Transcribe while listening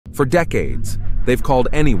For decades, they've called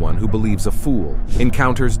anyone who believes a fool,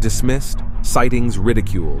 encounters dismissed, sightings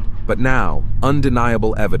ridiculed. But now,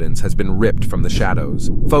 undeniable evidence has been ripped from the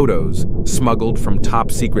shadows. Photos, smuggled from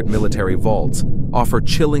top-secret military vaults, offer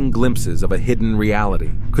chilling glimpses of a hidden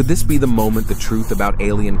reality. Could this be the moment the truth about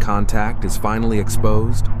alien contact is finally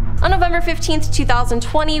exposed? On November 15,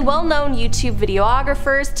 2020, well-known YouTube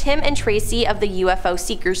videographers Tim and Tracy of the UFO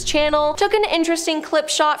Seekers channel took an interesting clip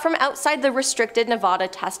shot from outside the restricted Nevada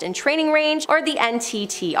Test and Training Range, or the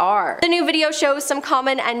NTTR. The new video shows some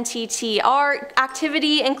common NTTR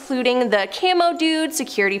activity, including the camo dude,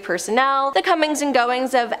 security personnel, the comings and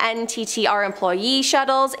goings of NTTR employee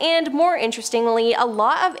shuttles, and more interestingly, a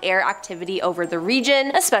lot of air activity over the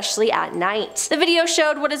region, especially at night. The video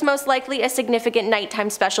showed what is most likely a significant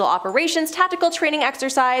nighttime special operations tactical training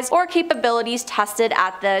exercise or capabilities tested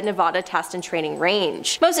at the Nevada Test and Training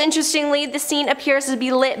Range. Most interestingly, the scene appears to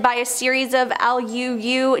be lit by a series of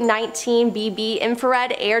LUU-19BB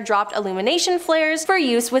infrared air-dropped illumination flares for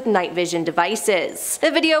use with night vision devices.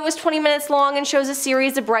 The video was 20 minutes long and shows a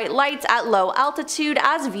series of bright lights at low altitude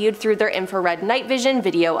as viewed through their infrared night vision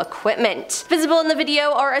video equipment. Visible in the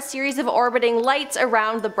video are a series of orbiting lights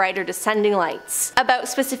around the brighter descending lights. About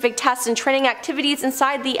specific tests and training activities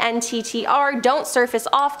inside the NTTR don't surface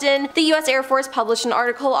often. The US Air Force published an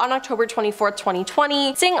article on October 24,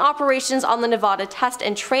 2020, saying operations on the Nevada Test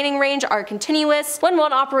and Training Range are continuous. When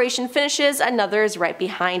one operation finishes, another is right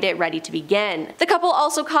behind it, ready to begin. The couple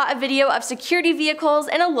also caught a video of security vehicles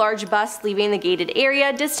and a large bus leaving the gated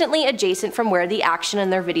area distantly adjacent from where the action in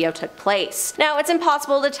their video took place. Now, it's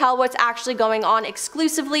impossible to tell what's actually going on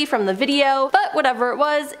exclusively from the video, but whatever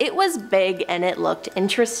it was big and it looked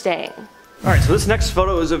interesting. Alright, so this next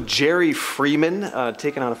photo is of Jerry Freeman,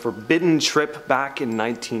 taken on a forbidden trip back in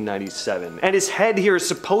 1997. And his head here is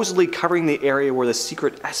supposedly covering the area where the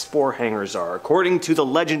secret S4 hangars are, according to the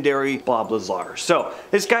legendary Bob Lazar. So,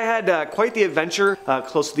 this guy had quite the adventure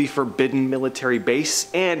close to the forbidden military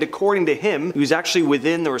base, and according to him, he was actually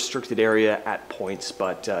within the restricted area at points,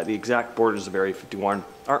 but the exact borders of Area 51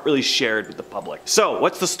 aren't really shared with the public. So,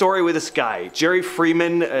 what's the story with this guy? Jerry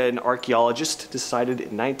Freeman, an archaeologist, decided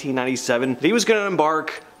in 1997 that he was going to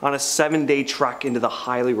embark on a 7-day trek into the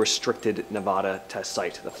highly restricted Nevada test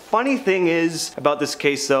site. The funny thing is about this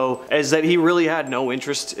case though, is that he really had no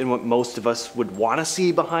interest in what most of us would want to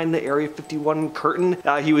see behind the Area 51 curtain.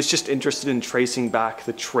 He was just interested in tracing back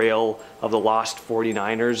the trail of the lost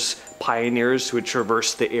 49ers, pioneers who had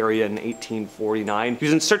traversed the area in 1849. He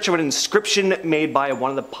was in search of an inscription made by one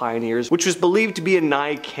of the pioneers, which was believed to be a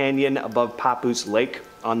Nye Canyon above Papoose Lake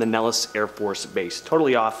on the Nellis Air Force Base,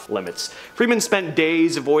 totally off limits. Freeman spent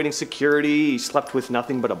days avoiding security. He slept with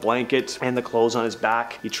nothing but a blanket and the clothes on his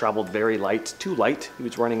back. He traveled very light, too light. He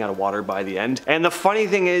was running out of water by the end. And the funny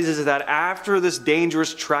thing is that after this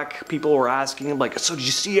dangerous trek, people were asking him like, so did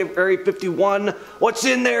you see Area 51? What's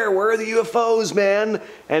in there? Where are the UFOs, man?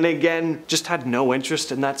 And again, just had no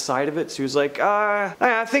interest in that side of it. So he was like,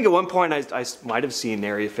 I think at one point I might have seen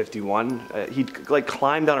Area 51. He'd like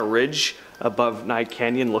climbed on a ridge above Nye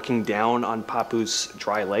Canyon looking down on Papoose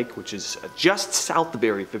Dry Lake, which is just south of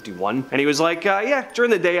Area 51. And he was like, yeah, during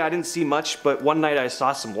the day I didn't see much, but one night I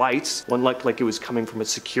saw some lights. One looked like it was coming from a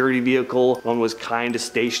security vehicle. One was kind of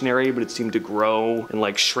stationary, but it seemed to grow and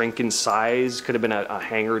like shrink in size. Could have been a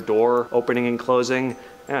hangar door opening and closing.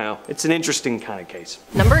 I don't know, it's an interesting kind of case.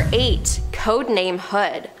 Number 8. Codename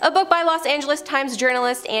Hood. A book by Los Angeles Times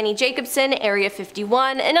journalist Annie Jacobson, Area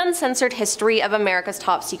 51, An Uncensored History of America's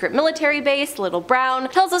Top Secret Military Base, Little Brown,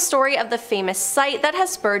 tells the story of the famous site that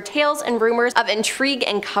has spurred tales and rumors of intrigue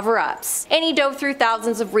and cover-ups. Annie dove through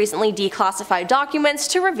thousands of recently declassified documents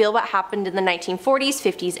to reveal what happened in the 1940s,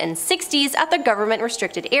 50s, and 60s at the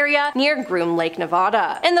government-restricted area near Groom Lake,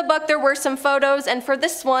 Nevada. In the book there were some photos, and for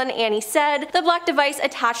this one, Annie said, the black device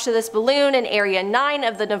attached to this balloon in Area 9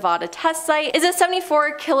 of the Nevada test site is a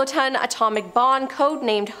 74 kiloton atomic bomb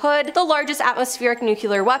codenamed Hood, the largest atmospheric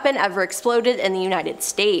nuclear weapon ever exploded in the United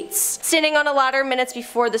States. Standing on a ladder minutes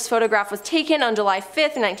before this photograph was taken on July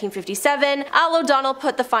 5th, 1957, Al O'Donnell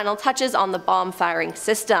put the final touches on the bomb firing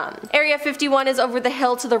system. Area 51 is over the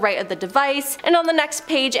hill to the right of the device, and on the next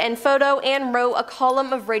page and photo and row a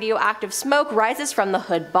column of radioactive smoke rises from the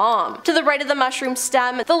Hood bomb. To the right of the mushroom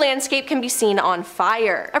stem, the landscape can be seen on fire.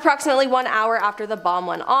 fire. Approximately 1 hour after the bomb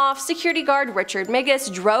went off, security guard Richard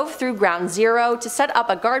Migas drove through Ground Zero to set up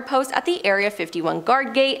a guard post at the Area 51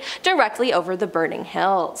 guard gate directly over the burning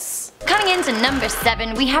hills. Coming into number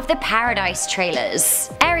 7, we have the Paradise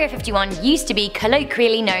trailers. Area 51 used to be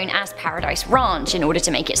colloquially known as Paradise Ranch in order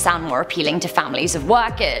to make it sound more appealing to families of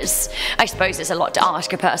workers. I suppose it's a lot to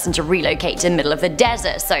ask a person to relocate to the middle of the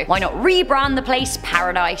desert, so why not rebrand the place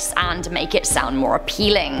Paradise and make it sound more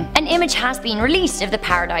appealing? An image has been released of the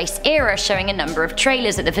Paradise era showing a number of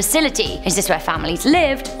trailers at the facility. Is this where families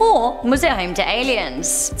lived, or was it home to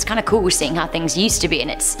aliens? It's kinda cool seeing how things used to be in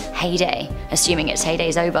its heyday, assuming its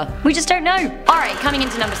heyday's over. We just don't know. Alright, coming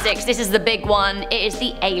into number 6, this is the big one. It is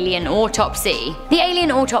the alien autopsy. The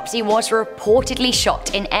alien autopsy was reportedly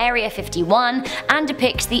shot in Area 51 and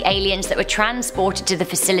depicts the aliens that were transported to the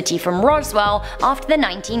facility from Roswell after the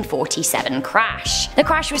 1947 crash. The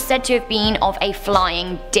crash was said to have been of a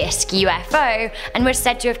flying disc UFO and was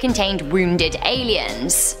said to have contained wounded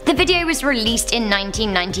aliens. The video was released in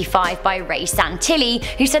 1995 by Ray Santilli,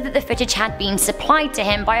 who said that the footage had been supplied to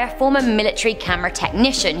him by a former military camera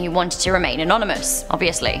technician who wanted to remain anonymous,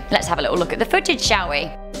 obviously. Let's have a little look at the footage, shall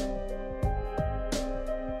we?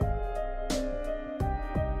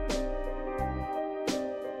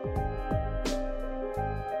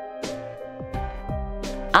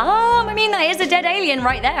 I mean, that is a dead alien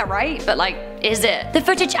right there, right? But like, is it? The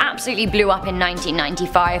footage absolutely blew up in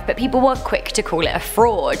 1995, but people were quick to call it a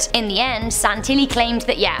fraud. In the end, Santilli claimed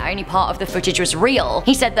that yeah, only part of the footage was real.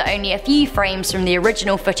 He said that only a few frames from the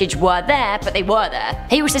original footage were there, but they were there.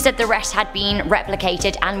 He also said the rest had been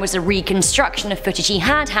replicated and was a reconstruction of footage he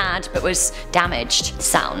had but was damaged.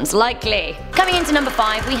 Sounds likely. Coming into number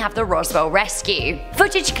 5, we have the Roswell rescue.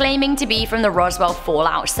 Footage claiming to be from the Roswell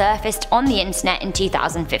fallout surfaced on the internet in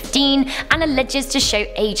 2015 and alleges to show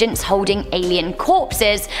agents holding alien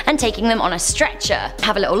corpses and taking them on a stretcher.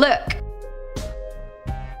 Have a little look.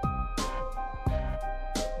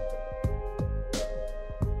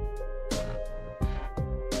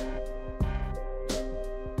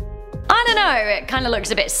 I don't know, it kinda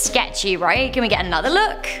looks a bit sketchy, right? Can we get another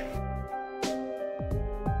look?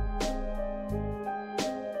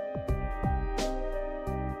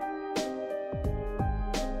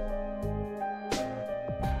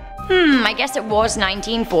 I guess it was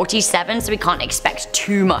 1947, so we can't expect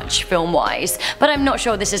too much film-wise, but I'm not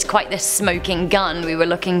sure this is quite the smoking gun we were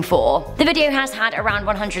looking for. The video has had around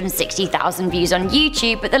 160,000 views on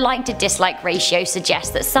YouTube, but the like to dislike ratio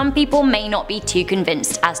suggests that some people may not be too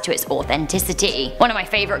convinced as to its authenticity. One of my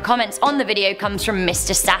favourite comments on the video comes from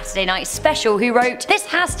Mr. Saturday Night Special, who wrote, "This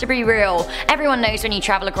has to be real. Everyone knows when you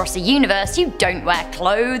travel across the universe, you don't wear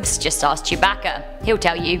clothes. Just ask Chewbacca. He'll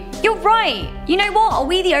tell you." You're right! You know what? Are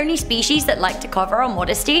we the only species that like to cover our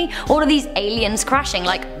modesty? All of these aliens crashing,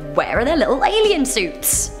 like, where are their little alien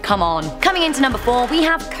suits? Come on. Coming into number 4, we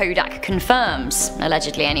have Kodak confirms,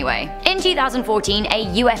 allegedly anyway. In 2014, a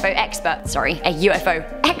UFO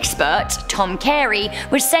expert, Tom Carey,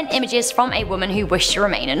 was sent images from a woman who wished to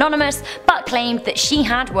remain anonymous, but claimed that she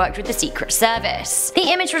had worked with the Secret Service.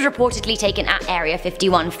 The image was reportedly taken at Area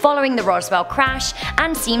 51 following the Roswell crash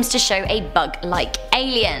and seems to show a bug-like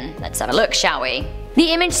alien. Let's have a look, shall we?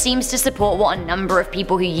 The image seems to support what a number of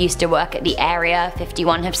people who used to work at the Area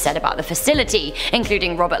 51 have said about the facility,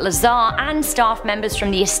 including Robert Lazar and staff members from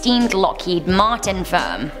the esteemed Lockheed Martin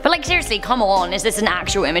firm. But like, seriously, come on, is this an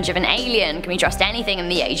actual image of an alien? Can we trust anything in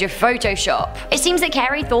the age of Photoshop? It seems that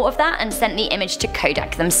Carey thought of that and sent the image to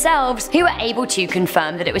Kodak themselves, who were able to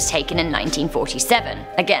confirm that it was taken in 1947.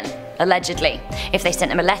 Again, allegedly. If they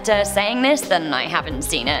sent him a letter saying this, then I haven't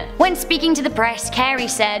seen it. When speaking to the press, Carey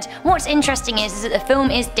said, "What's interesting is that the film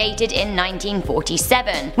is dated in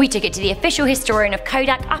 1947. We took it to the official historian of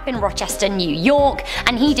Kodak up in Rochester, New York,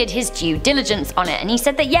 and he did his due diligence on it, and he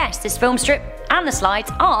said that yes, this film strip and the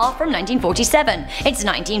slides are from 1947. It's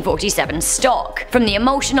 1947 stock. From the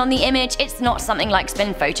emulsion on the image, it's not something like's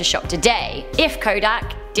been photoshopped today. If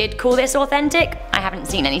Kodak did call this authentic, I haven't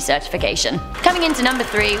seen any certification." Coming into number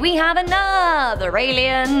 3, we have another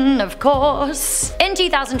alien, of course. In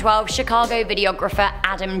 2012, Chicago videographer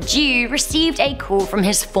Adam Dew received a call from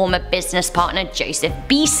his former business partner Joseph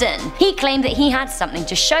Beeson. He claimed that he had something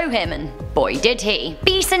to show him, and boy did he.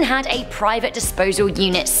 Beeson had a private disposal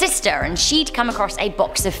unit sister, and she'd come across a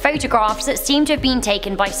box of photographs that seemed to have been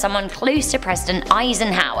taken by someone close to President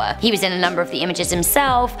Eisenhower. He was in a number of the images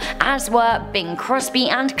himself, as were Bing Crosby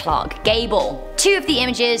and Clark Gable. 2 2 of the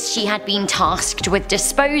images she had been tasked with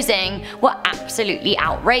disposing were absolutely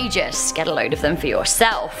outrageous. Get a load of them for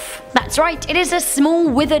yourself. That's right, it is a small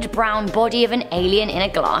withered brown body of an alien in a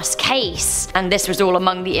glass case. And this was all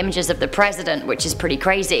among the images of the president, which is pretty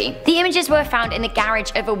crazy. The images were found in the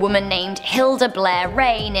garage of a woman named Hilda Blair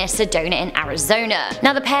Ray near Sedona in Arizona.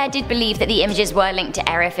 Now the pair did believe that the images were linked to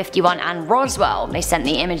Area 51 and Roswell. They sent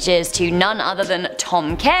the images to none other than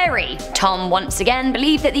Tom Carey. Tom once again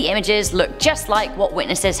believed that the images looked just like what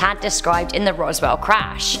witnesses had described in the Roswell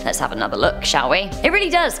crash. Let's have another look, shall we? It really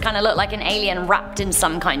does kind of look like an alien wrapped in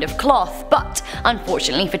some kind of cloth, but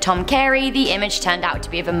unfortunately for Tom Carey, the image turned out to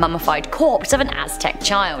be of a mummified corpse of an Aztec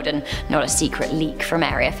child and not a secret leak from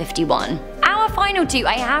Area 51. Our final 2,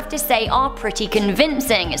 I have to say, are pretty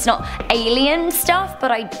convincing. It's not alien stuff,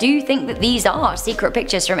 but I do think that these are secret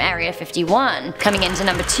pictures from Area 51. Coming into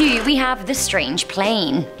number 2, we have the strange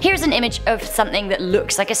plane. Here's an image of something that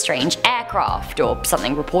looks like a strange aircraft, or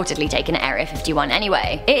something reportedly taken at Area 51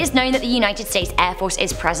 anyway. It is known that the United States Air Force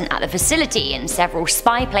is present at the facility, and several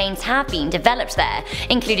spy planes have been developed there,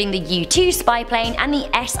 including the U-2 spy plane and the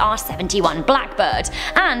SR-71 Blackbird,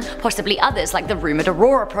 and possibly others like the rumored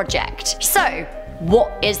Aurora project. So,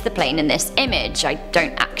 what is the plane in this image? I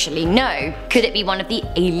don't actually know. Could it be one of the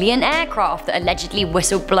alien aircraft that allegedly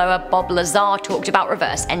whistleblower Bob Lazar talked about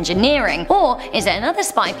reverse engineering? Or is it another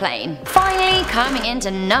spy plane? Finally, coming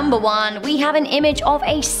into number 1, we have an image of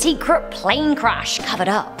a secret plane crash covered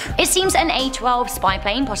up. It seems an A-12 spy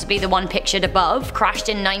plane, possibly the one pictured above, crashed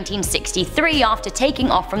in 1963 after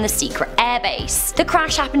taking off from the secret airbase. The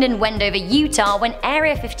crash happened in Wendover, Utah when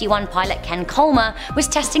Area 51 pilot Ken Colmer was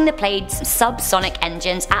testing the plane's subsonic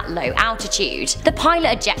engines at low altitude. The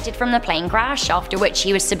pilot ejected from the plane crash, after which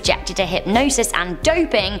he was subjected to hypnosis and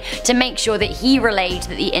doping to make sure that he relayed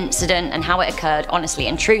the incident and how it occurred honestly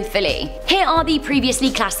and truthfully. Here are the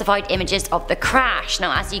previously classified images of the crash.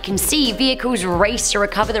 Now as you can see, vehicles raced to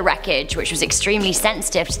recover the wreckage, which was extremely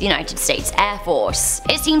sensitive to the United States Air Force.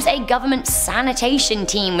 It seems a government sanitation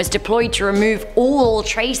team was deployed to remove all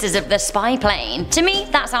traces of the spy plane. To me,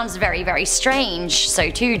 that sounds very, very strange. So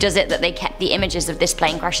too does it that they kept the images of this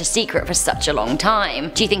plane crash a secret for such a long time.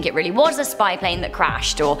 Do you think it really was a spy plane that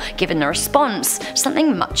crashed, or, given the response,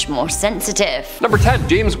 something much more sensitive? Number 10.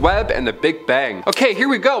 James Webb and the Big Bang. Okay, here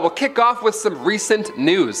we go. We'll kick off with some recent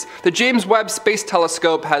news. The James Webb Space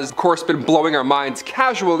Telescope has of course been blowing our minds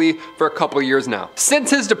casually for a couple years now. Since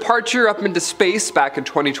his departure up into space back in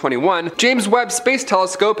 2021, James Webb Space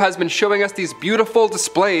Telescope has been showing us these beautiful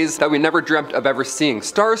displays that we never dreamt of ever seeing.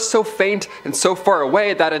 Stars so faint and so far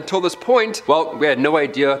away that until this point, well, we had no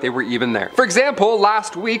idea they were even there. For example,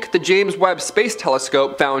 last week the James Webb Space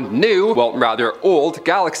Telescope found new, well rather old,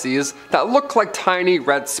 galaxies that look like tiny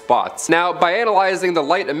red spots. Now, by analyzing the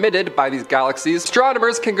light emitted by these galaxies,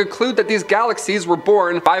 astronomers can conclude that these galaxies were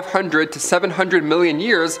born 500 to 700 million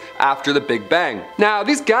years after the Big Bang. Now,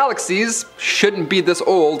 these galaxies shouldn't be this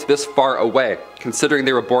old, this far away, considering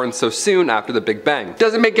they were born so soon after the Big Bang.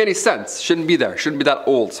 Doesn't make any sense. Shouldn't be there. Shouldn't be that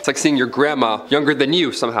old. It's like seeing your grandma younger than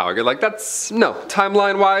you somehow. You're like, no.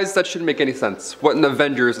 Timeline wise, that shouldn't make any sense. What in the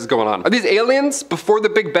Avengers is going on? Are these aliens before the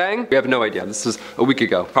Big Bang? We have no idea. This is a week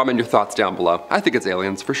ago. Comment your thoughts down below. I think it's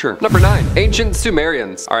aliens for sure. Number 9. Ancient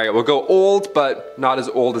Sumerians. Alright, we'll go old, but not as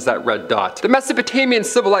old as that red dot. The Mesopotamian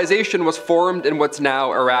civilization was formed in what's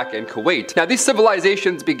now Iraq and Kuwait. Now, these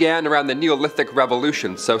civilizations began around the Neolithic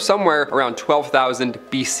Revolution, so somewhere around 12,000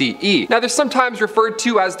 BCE. Now, they're sometimes referred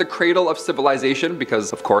to as the cradle of civilization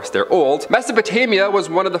because, of course, they're old. Mesopotamia was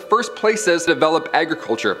one of the first places to develop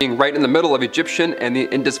agriculture, being right in the middle of Egyptian and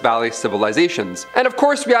the Indus Valley civilizations. And of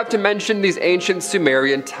course, we have to mention these ancient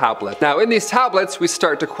Sumerian tablets. Now, in these tablets, we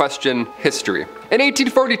start to question history. In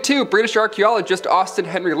 1842, British archaeologist Austin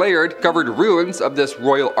Henry Layard discovered ruins of this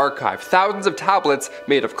royal archive. Thousands of tablets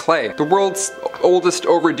made of clay. The world's oldest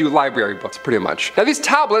overdue library books, pretty much. Now, these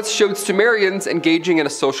tablets showed Sumerians engaging in a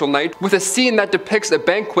social night with a scene that depicts a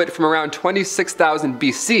banquet from around 26,000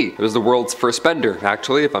 BC. It was the world's first bender,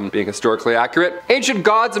 actually, if I'm being historically accurate. Ancient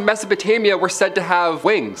gods of Mesopotamia were said to have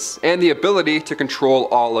wings and the ability to control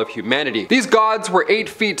all of humanity. These gods were 8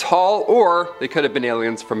 feet tall, or they could have been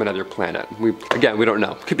aliens from another planet. Again, we don't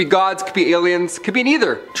know. Could be gods, could be aliens, could be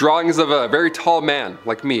neither. Drawings of a very tall man,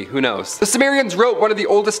 like me, who knows. The Sumerians wrote one of the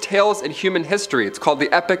oldest tales in human history. It's called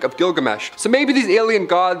the Epic of Gilgamesh. So maybe these alien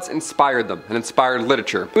gods inspired them and inspired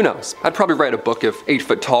literature. Who knows? I'd probably write a book if 8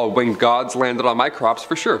 foot tall winged gods landed on my crops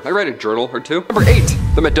for sure. I'd write a journal or two. Number 8.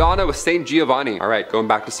 The Madonna with St. Giovanni. Alright, going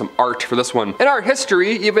back to some art for this one. In art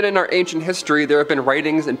history, even in our ancient history, there have been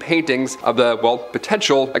writings and paintings of the, well,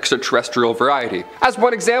 potential extraterrestrial variety. As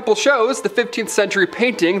one example shows, the 15th century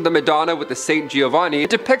painting, The Madonna with the St. Giovanni,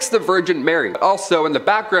 depicts the Virgin Mary. Also, in the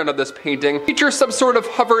background of this painting, features some sort of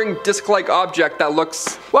hovering disc-like object that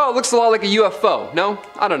looks, well, it looks a lot like a UFO. No?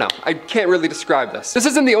 I don't know. I can't really describe this. This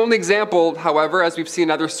isn't the only example, however, as we've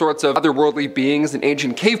seen other sorts of otherworldly beings in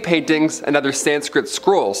ancient cave paintings and other Sanskrit scrolls.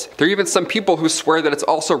 There are even some people who swear that it's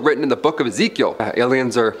also written in the book of Ezekiel.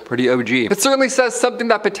 Aliens are pretty OG. It certainly says something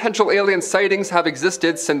that potential alien sightings have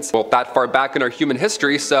existed since, well, that far back in our human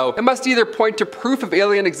history, so it must either point to proof of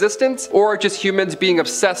alien existence or just humans being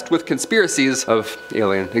obsessed with conspiracies of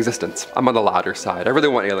alien existence. I'm on the latter side. I really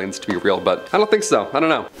want aliens to be real, but I don't think so. I don't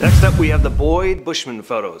know. Next up, we have the Boyd Bushman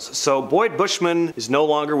photos. So Boyd Bushman is no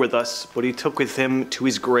longer with us, but he took with him to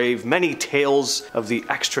his grave many tales of the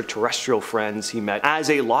extraterrestrial friends he met as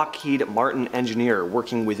a Lockheed Martin engineer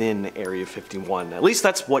working within Area 51. At least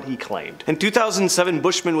that's what he claimed. In 2007,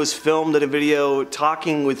 Bushman was filmed in a video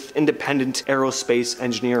talking with independent aerospace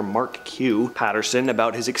engineer Mark Q. Patterson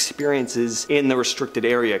about his experiences in the restricted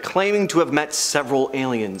area, claiming to have met several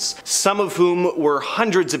aliens, some of whom were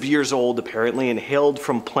hundreds of years old apparently and hailed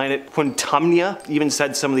from planet Quintumnia. Even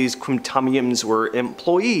said some of these Quintumians were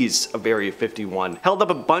employees of Area 51. Held up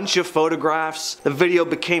a bunch of photographs. The video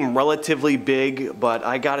became relatively big, but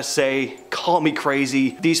I gotta say, call me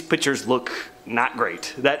crazy, these pictures look not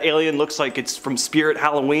great. That alien looks like it's from Spirit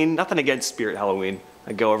Halloween. Nothing against Spirit Halloween.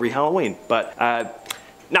 I go every Halloween, but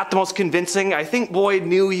not the most convincing. I think Boyd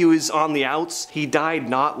knew he was on the outs. He died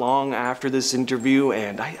not long after this interview,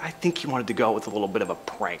 and I think he wanted to go with a little bit of a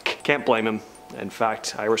prank. Can't blame him. In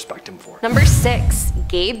fact, I respect him for it. Number 6.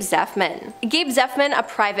 Gabe Zeffman. Gabe Zeffman, a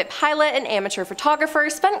private pilot and amateur photographer,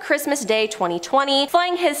 spent Christmas Day 2020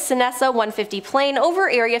 flying his Cessna 150 plane over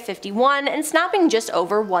Area 51 and snapping just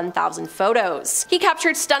over 1,000 photos. He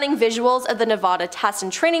captured stunning visuals of the Nevada Test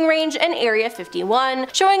and Training Range and Area 51,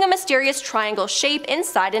 showing a mysterious triangle shape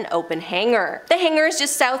inside an open hangar. The hangar is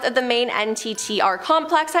just south of the main NTTR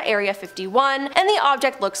complex at Area 51, and the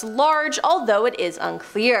object looks large, although it is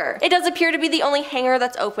unclear. It does appear to be the only hangar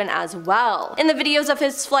that's open as well. In the videos of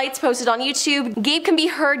his flights posted on YouTube, Gabe can be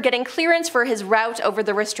heard getting clearance for his route over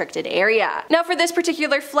the restricted area. Now for this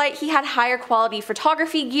particular flight, he had higher quality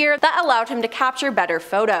photography gear that allowed him to capture better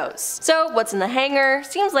photos. So what's in the hangar?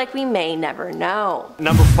 Seems like we may never know.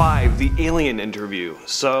 Number 5, the alien interview.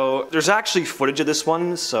 So there's actually footage of this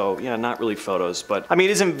one, so yeah, not really photos, but I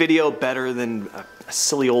mean, isn't video better than a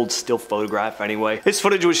silly old still photograph anyway? This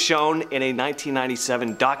footage was shown in a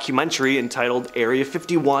 1997 documentary entitled Area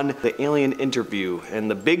 51, The Alien Interview,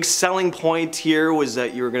 and the big selling point here was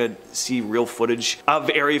that you were going to see real footage of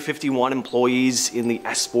Area 51 employees in the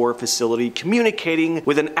S4 facility communicating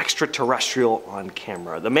with an extraterrestrial on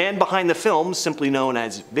camera. The man behind the film, simply known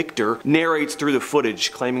as Victor, narrates through the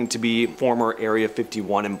footage, claiming to be former Area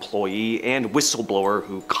 51 employee and whistleblower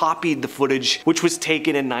who copied the footage, which was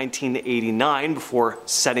taken in 1989 before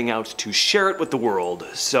setting out to share it with the world.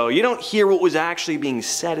 So you don't hear what was actually being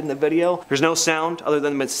said in the video. There's no sound other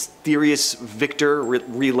than the mysterious Victor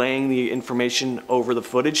relaying the information over the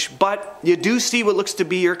footage, but you do see what looks to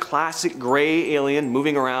be your classic gray alien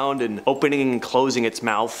moving around and opening and closing its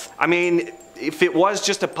mouth. I mean, if it was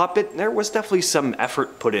just a puppet, there was definitely some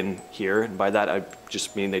effort put in here, and by that I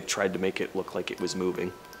just mean they tried to make it look like it was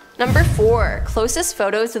moving. Number 4. Closest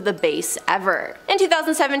photos of the base ever. In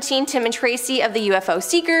 2017, Tim and Tracy of the UFO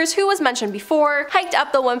Seekers, who was mentioned before, hiked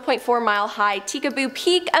up the 1.4 mile high Tikaboo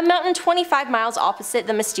Peak, a mountain 25 miles opposite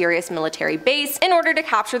the mysterious military base, in order to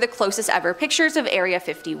capture the closest ever pictures of Area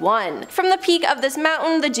 51. From the peak of this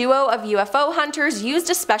mountain, the duo of UFO hunters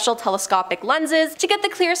used a special telescopic lenses to get the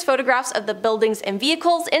clearest photographs of the buildings and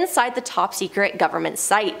vehicles inside the top secret government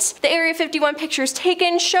site. The Area 51 pictures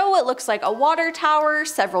taken show what looks like a water tower,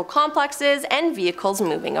 several complexes, and vehicles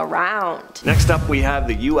moving around. Next up, we have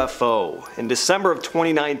the UFO. In December of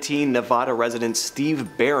 2019, Nevada resident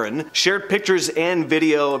Steve Barron shared pictures and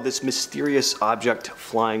video of this mysterious object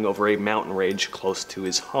flying over a mountain range close to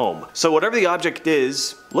his home. So whatever the object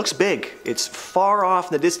is, looks big. It's far off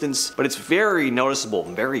in the distance, but it's very noticeable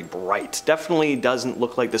and very bright. Definitely doesn't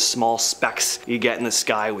look like the small specks you get in the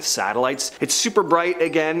sky with satellites. It's super bright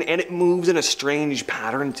again, and it moves in a strange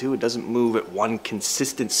pattern too. It doesn't move at one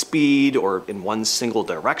consistent speed or in one single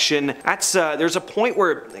direction. There's a point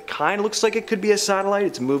where it kind of looks like it could be a satellite.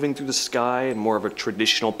 It's moving through the sky in more of a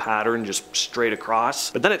traditional pattern, just straight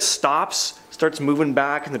across. But then it stops, starts moving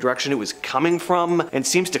back in the direction it was coming from, and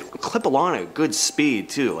seems to clip along at a good speed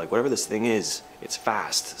too. Like whatever this thing is, it's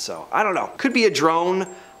fast. So I don't know. Could be a drone.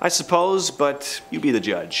 I suppose, but you be the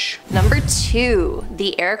judge. Number 2.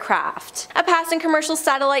 The aircraft. A passing commercial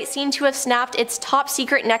satellite seen to have snapped its top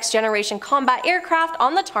secret next generation combat aircraft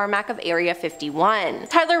on the tarmac of Area 51.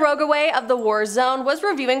 Tyler Rogaway of the War Zone was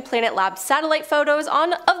reviewing Planet Labs satellite photos of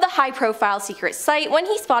the high-profile secret site when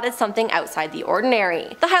he spotted something outside the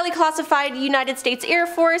ordinary. The highly classified United States Air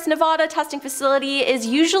Force Nevada testing facility is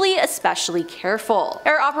usually especially careful.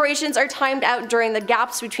 Air operations are timed out during the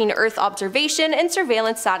gaps between Earth observation and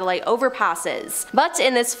surveillance satellite overpasses. But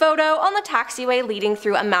in this photo, on the taxiway leading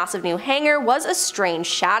through a massive new hangar was a strange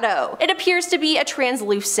shadow. It appears to be a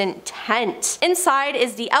translucent tent. Inside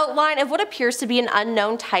is the outline of what appears to be an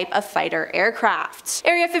unknown type of fighter aircraft.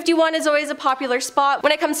 Area 51 is always a popular spot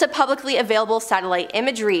when it comes to publicly available satellite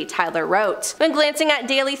imagery, Tyler wrote. When glancing at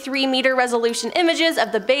daily 3-meter resolution images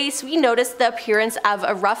of the base, we noticed the appearance of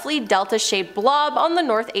a roughly delta-shaped blob on the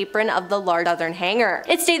north apron of the large southern hangar.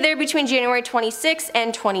 It stayed there between January 26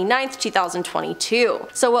 and 29th, 2022.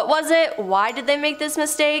 So what was it? Why did they make this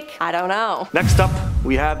mistake? I don't know. Next up,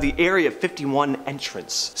 we have the Area 51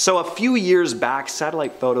 entrance. So a few years back,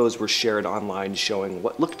 satellite photos were shared online showing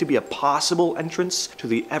what looked to be a possible entrance to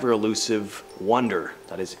the ever-elusive wonder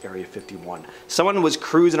that is Area 51. Someone was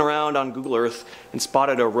cruising around on Google Earth and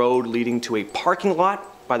spotted a road leading to a parking lot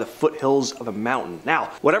by the foothills of a mountain. Now,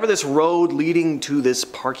 whatever this road leading to this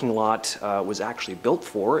parking lot was actually built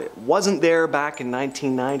for, it wasn't there back in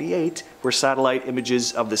 1998, where satellite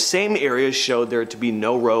images of the same area showed there to be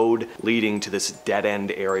no road leading to this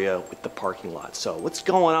dead-end area with the parking lot. So what's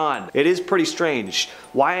going on? It is pretty strange.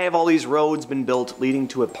 Why have all these roads been built leading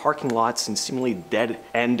to parking lots in seemingly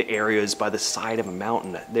dead-end areas by the side of a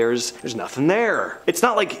mountain? There's nothing there. It's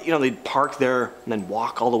not like, you know, they'd park there and then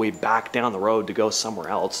walk all the way back down the road to go somewhere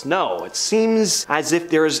else. No, it seems as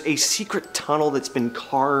if there's a secret tunnel that's been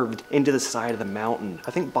carved into the side of the mountain.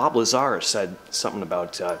 I think Bob Lazar said something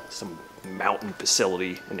about some mountain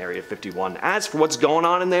facility in Area 51. As for what's going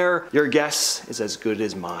on in there, your guess is as good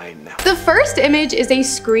as mine. The first image is a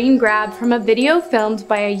screen grab from a video filmed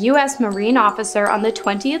by a US Marine officer on the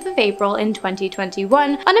 20th of April in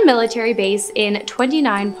 2021 on a military base in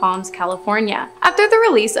 29 Palms, California. After the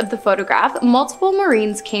release of the photograph, multiple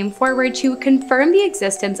Marines came forward to confirm the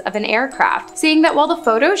existence of an aircraft, saying that while the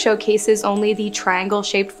photo showcases only the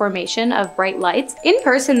triangle-shaped formation of bright lights, in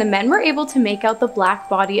person the men were able to make out the black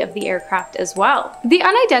body of the aircraft as well. The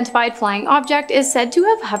unidentified flying object is said to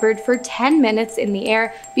have hovered for 10 minutes in the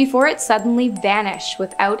air before it suddenly vanished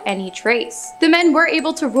without any trace. The men were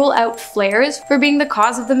able to rule out flares for being the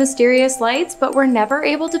cause of the mysterious lights, but were never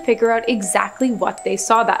able to figure out exactly what they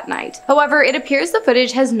saw that night. However, it appears the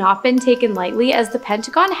footage has not been taken lightly, as the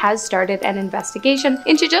Pentagon has started an investigation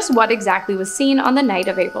into just what exactly was seen on the night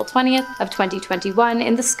of April 20th of 2021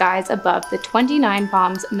 in the skies above the 29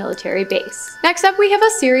 Palms military base. Next up, we have a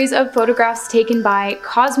series of photographs taken by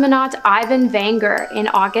cosmonaut Ivan Vanger in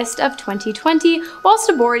August of 2020 whilst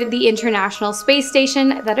aboard the International Space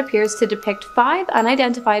Station that appears to depict 5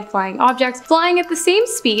 unidentified flying objects flying at the same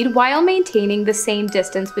speed while maintaining the same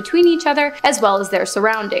distance between each other as well as their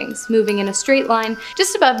surroundings, moving in a straight line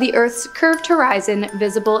just above the Earth's curved horizon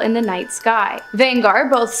visible in the night sky. Vangar,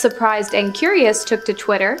 both surprised and curious, took to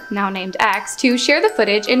Twitter, now named X, to share the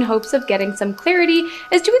footage in hopes of getting some clarity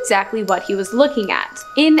as to exactly what he was looking at.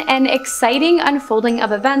 In an exciting unfolding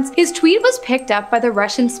of events, his tweet was picked up by the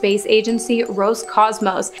Russian space agency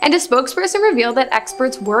Roscosmos, and a spokesperson revealed that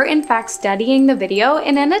experts were in fact studying the video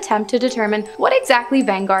in an attempt to determine what exactly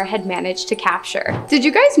Vangar had managed to capture. Did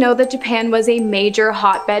you guys know that Japan was a major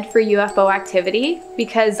hotbed for UFO activity?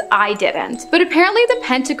 Because I didn't. But apparently the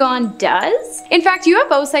Pentagon does? In fact,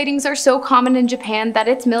 UFO sightings are so common in Japan that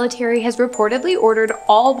its military has reportedly ordered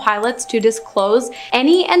all pilots to disclose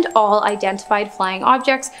any and all identified flying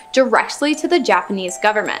objects directly to the Japanese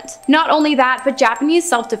government. Not only that, but Japanese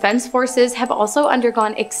self-defense forces have also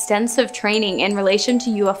undergone extensive training in relation to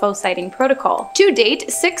UFO sighting protocol. To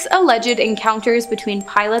date, 6 alleged encounters between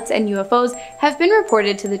pilots and UFOs have been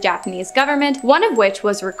reported to the Japanese government, one of which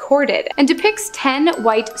was recorded, and depicts 10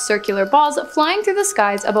 white circular balls flying through the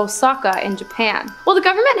skies of Osaka in Japan. While the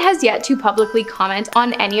government has yet to publicly comment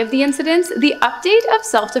on any of the incidents, the update of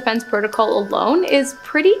self-defense protocol alone is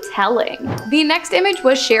pretty telling. The next image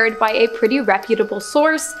was shared shared by a pretty reputable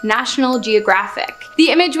source, National Geographic. The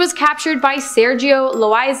image was captured by Sergio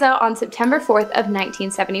Loaiza on September 4th of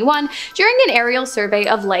 1971 during an aerial survey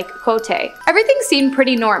of Lake Cote. Everything seemed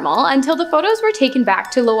pretty normal until the photos were taken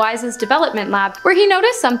back to Loaiza's development lab, where he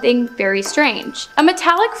noticed something very strange. A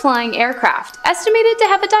metallic flying aircraft, estimated to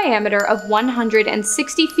have a diameter of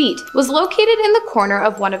 160 feet, was located in the corner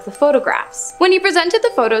of one of the photographs. When he presented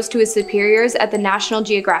the photos to his superiors at the National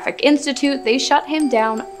Geographic Institute, they shut him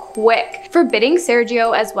down quick, forbidding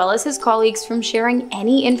Sergio as well as his colleagues from sharing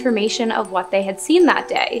any information of what they had seen that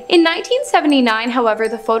day. In 1979, however,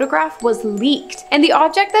 the photograph was leaked, and the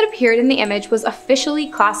object that appeared in the image was officially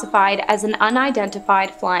classified as an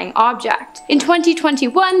unidentified flying object. In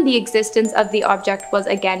 2021, the existence of the object was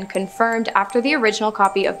again confirmed after the original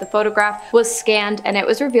copy of the photograph was scanned, and it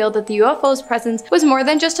was revealed that the UFO's presence was more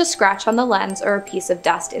than just a scratch on the lens or a piece of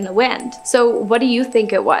dust in the wind. So what do you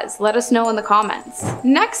think it was? Let us know in the comments.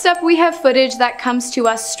 Next up, we have footage that comes to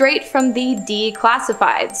us straight from the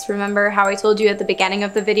declassifieds. Remember how I told you at the beginning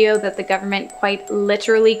of the video that the government quite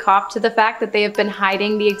literally copped to the fact that they have been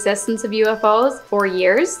hiding the existence of UFOs for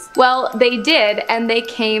years? Well, they did, and they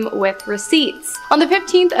came with receipts. On the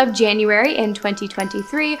 15th of January in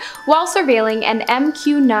 2023, while surveilling an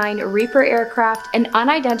MQ-9 Reaper aircraft, an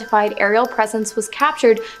unidentified aerial presence was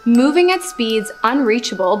captured moving at speeds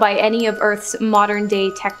unreachable by any of Earth's modern-day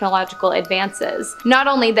technological advances. Not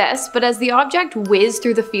only this, but as the object whizzed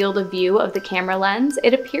through the field of view of the camera lens,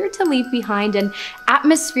 it appeared to leave behind an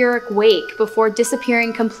atmospheric wake before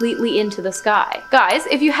disappearing completely into the sky. Guys,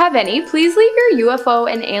 if you have any, please leave your UFO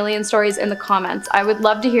and alien stories in the comments. I would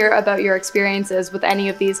love to hear about your experiences with any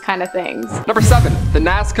of these kind of things. Number 7, the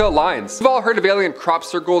Nazca Lines. We've all heard of alien crop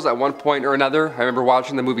circles at one point or another. I remember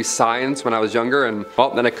watching the movie Signs when I was younger, and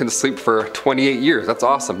well, then I couldn't sleep for 28 years. That's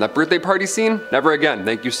awesome. That birthday party scene? Never again.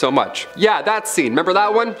 Thank you so much. Yeah, that scene. Remember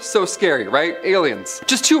that one? So scary, right? Aliens.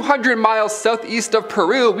 Just 200 miles southeast of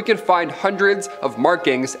Peru, we can find hundreds of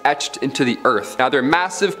markings etched into the earth. Now, they're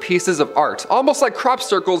massive pieces of art, almost like crop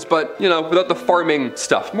circles, but, you know, without the farming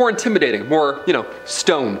stuff. More intimidating, more, you know,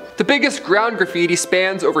 stone. The biggest ground graffiti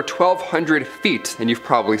spans over 1,200 feet, and you've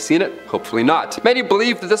probably seen it, hopefully not. Many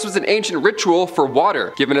believe that this was an ancient ritual for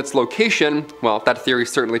water. Given its location, well, that theory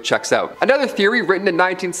certainly checks out. Another theory, written in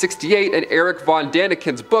 1968 in Eric von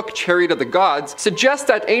Daniken's book, Chariot of the Gods, suggests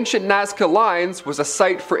that ancient Nazca Lines was a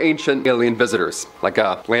site for ancient alien visitors. Like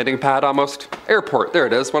a landing pad almost. Airport, there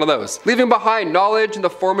it is, one of those. Leaving behind knowledge in the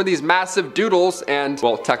form of these massive doodles and,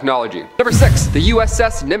 well, technology. Number 6, the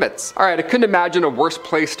USS Nimitz. Alright, I couldn't imagine a worse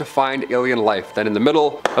place to find alien life than in the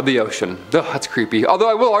middle of the ocean. Ugh, that's creepy. Although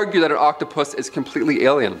I will argue that an octopus is completely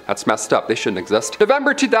alien. That's messed up, they shouldn't exist.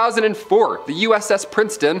 November 2004, the USS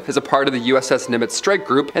Princeton is a part of the USS Nimitz strike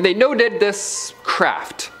group, and they noted this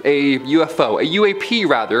craft, a UFO, a UAP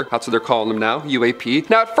rather, that's what they're calling them now, UAP.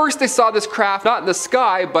 Now at first they saw this craft not in the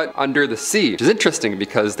sky, but under the sea, which is interesting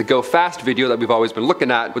because the Go Fast video that we've always been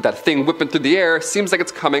looking at with that thing whipping through the air seems like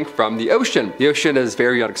it's coming from the ocean. The ocean is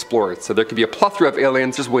very unexplored, so there could be a plethora of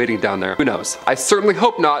aliens just waiting down there. Who knows? I certainly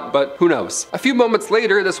hope not, but who knows? A few moments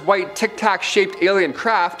later, this white tic-tac shaped alien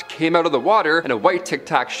craft came out of the water, and a white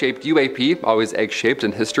tic-tac shaped UAP, always egg-shaped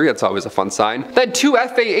in history, that's always a fun sign. Then 2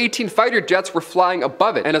 FA-18 fighter jets were flying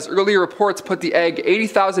above it, and as earlier reports put the egg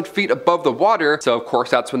 80,000 feet above the water, so of course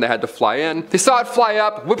that's when they had to fly in. They saw it fly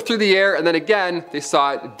up, whip through the air, and then again, they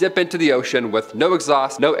saw it dip into the ocean with no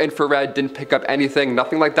exhaust, no infrared, didn't pick up anything,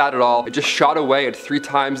 nothing like that at all. It just shot away at 3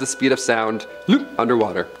 times the speed of sound,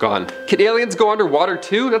 underwater, gone. Can aliens go underwater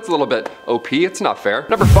too? That's a little bit OP, it's not fair.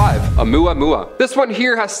 Number 5, Oumuamua. This one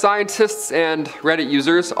here has scientists and Reddit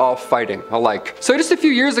users all fighting alike. So just a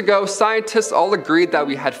few years ago, scientists all agreed that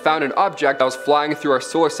we had found an object that was flying through our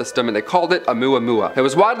solar system, and they called it Oumuamua. It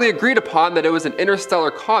was widely agreed upon that it was an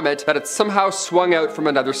interstellar comet that had somehow swung out from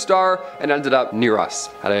another star and ended up near us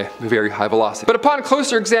at a very high velocity. But upon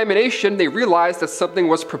closer examination, they realized that something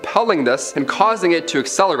was propelling this and causing it to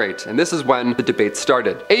accelerate, and this is when the debate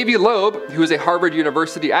started. A.V. Loeb, who is a Harvard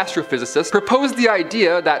University astrophysicist, proposed the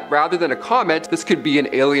idea that rather than a comet, this could be an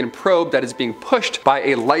alien probe that is being pushed by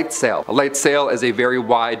a light sail. A light sail is a very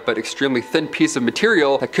wide but extremely thin piece of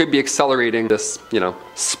material that could be accelerating this, you know,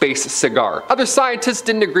 space cigar. Other scientists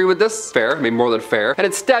didn't agree with this, fair, I mean more than fair, and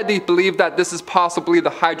instead they believed that this is possibly the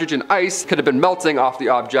hydrogen ice could have been melting off the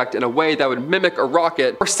object in a way that would mimic a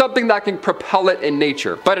rocket or something that can propel it in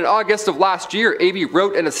nature. But in August of last year, A.V.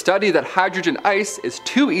 wrote in a study that hydrogen ice is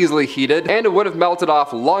too easily heated and it would have melted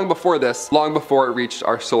off long before this, long before it reached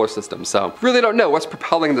our solar system. So really don't know what's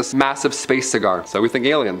propelling this massive space cigar. So we think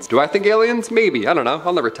aliens. Do I think aliens? Maybe, I don't know,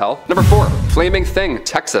 I'll never tell. Number 4, Flaming Thing,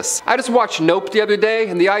 Texas. I just watched Nope the other day,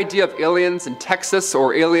 and the idea of aliens in Texas or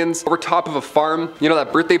or aliens over top of a farm. You know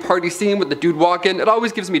that birthday party scene with the dude walking? It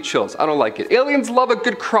always gives me chills. I don't like it. Aliens love a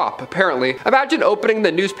good crop, apparently. Imagine opening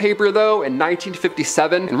the newspaper though in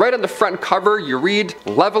 1957 and right on the front cover you read,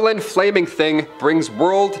 "Levelin' flaming thing brings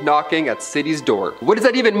world knocking at city's door." What does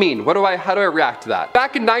that even mean? How do I react to that?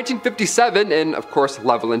 Back in 1957 in, of course,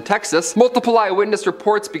 Levelin, Texas, multiple eyewitness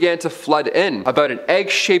reports began to flood in about an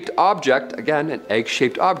egg-shaped object, again, an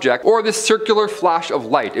egg-shaped object, or this circular flash of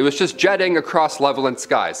light. It was just jetting across Levelin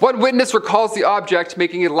skies. One witness recalls the object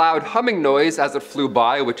making a loud humming noise as it flew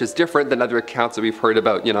by, which is different than other accounts that we've heard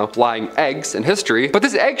about, you know, flying eggs in history. But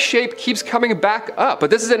this egg shape keeps coming back up. But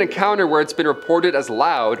this is an encounter where it's been reported as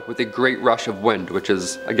loud with a great rush of wind, which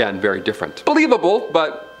is, again, very different. Believable,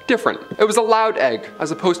 but different. It was a loud egg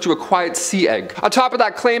as opposed to a quiet sea egg. On top of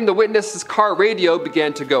that claim, the witness's car radio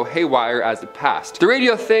began to go haywire as it passed. The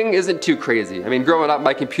radio thing isn't too crazy. I mean, growing up,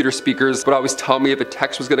 my computer speakers would always tell me if a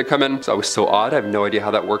text was going to come in. It's always so odd. I have no idea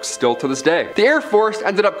how that works still to this day. The Air Force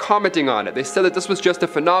ended up commenting on it. They said that this was just a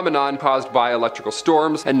phenomenon caused by electrical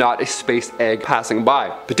storms and not a space egg passing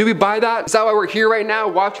by. But do we buy that? Is that why we're here right now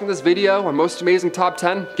watching this video on Most Amazing Top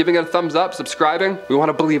 10? Giving it a thumbs up, subscribing? We want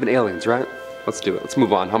to believe in aliens, right? Let's do it. Let's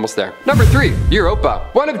move on. Almost there. Number 3, Europa.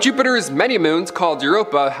 One of Jupiter's many moons, called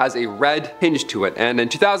Europa, has a red tinge to it. And in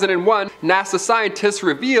 2001, NASA scientists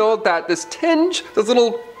revealed that this tinge, this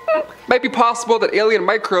little might be possible that alien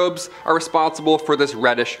microbes are responsible for this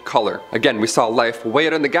reddish color. Again, we saw life way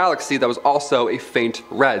out in the galaxy that was also a faint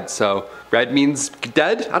red, so red means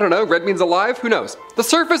dead? I don't know, red means alive? Who knows? The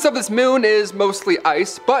surface of this moon is mostly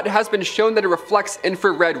ice, but it has been shown that it reflects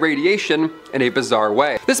infrared radiation in a bizarre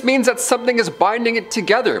way. This means that something is binding it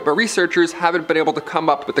together, but researchers haven't been able to come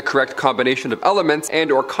up with the correct combination of elements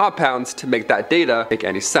and or compounds to make that data make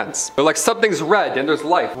any sense. They're like, something's red and there's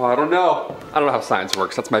life. Well, I don't know. I don't know how science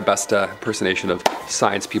works. That's my best impersonation of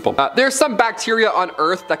science people. There's some bacteria on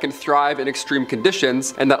Earth that can thrive in extreme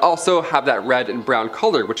conditions and that also have that red and brown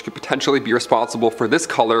color, which could potentially be responsible for this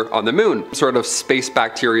color on the moon. Sort of space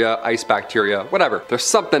bacteria, ice bacteria, whatever. There's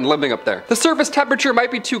something living up there. The surface temperature might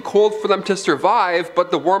be too cold for them to survive, but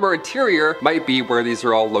the warmer interior might be where these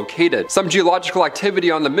are all located. Some geological activity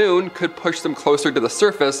on the moon could push them closer to the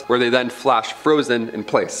surface, where they then flash frozen in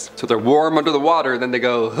place. So they're warm under the water, then they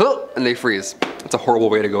go, huh, and they freeze. That's a horrible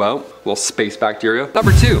way to go out. A little space bacteria.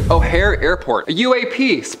 Number 2, O'Hare Airport. A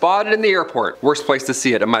UAP spotted in the airport. Worst place to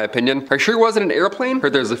see it, in my opinion. Are you sure it wasn't an airplane?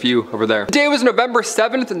 Heard there's a few over there. The day was November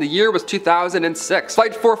 7th and the year was 2006.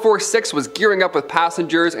 Flight 446 was gearing up with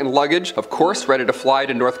passengers and luggage, of course, ready to fly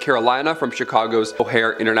to North Carolina from Chicago's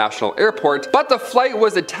O'Hare International Airport. But the flight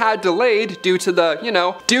was a tad delayed due to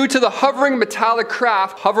the hovering metallic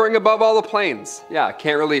craft hovering above all the planes. Yeah,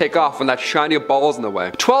 can't really take off when that shiny ball's in the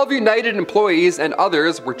way. 12 United employees and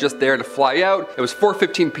others were just there to fly out. It was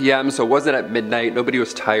 4:15 p.m. so it wasn't at midnight. Nobody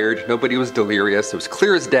was tired. Nobody was delirious. It was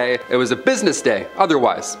clear as day. It was a business day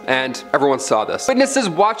otherwise, and everyone saw this. Witnesses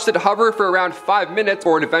watched it hover for around 5 minutes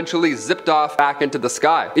before it eventually zipped off back into the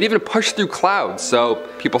sky. It even pushed through clouds, so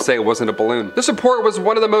people say it wasn't a balloon. This report was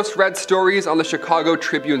one of the most read stories on the Chicago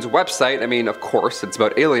Tribune's website. I mean, of course, it's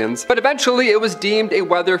about aliens, but eventually it was deemed a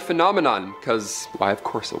weather phenomenon, because why, of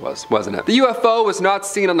course it was, wasn't it? The UFO was not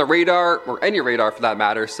seen on the radar, or any radar for that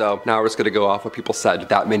matter, so now we're just gonna go off what people said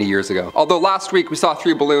that many years ago. Although last week we saw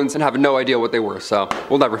 3 balloons and have no idea what they were, so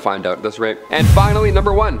we'll never find out at this rate. And finally,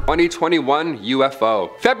 number 1, 2021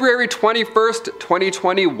 UFO. February 21st,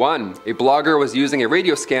 2021, a blogger was using a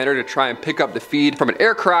radio scanner to try and pick up the feed from an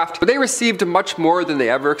aircraft, but they received much more than they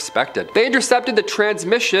ever expected. They intercepted the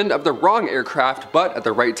transmission of the wrong aircraft, but at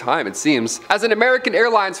the right time, it seems. As an American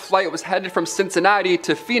Airlines flight was headed from Cincinnati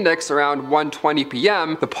to Phoenix around 1:20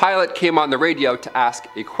 p.m., the pilot came on the radio to ask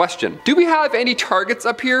a question. Do we have any targets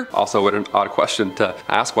up here? Also, what an odd question to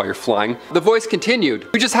ask while you're flying. The voice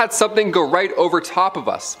continued, we just had something go right over top of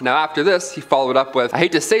us. Now after this, he followed up with, I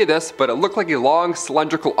hate to say this, but it looked like a long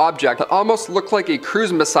cylindrical object that almost looked like a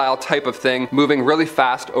cruise missile type of thing moving really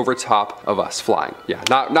fast over top of us flying. Yeah,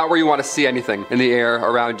 not where you want to see anything in the air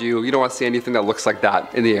around you. You don't want to see anything that looks like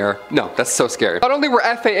that in the air. No, that's so scary. Not only were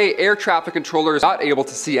FAA air traffic controllers not able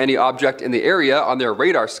to see any object in the area on their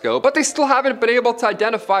radar scope, but they still haven't been able to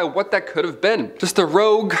identify what that could have been. Just a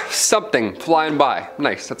rogue something flying by.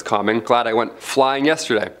 Nice, that's calming. Glad I went flying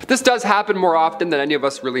yesterday. This does happen more often than any of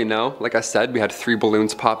us really know. Like I said, we had 3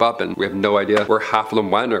 balloons pop up and we have no idea where half of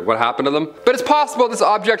them went or what happened to them. But it's possible this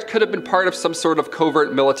object could have been part of some sort of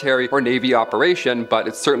covert military or Navy operation, but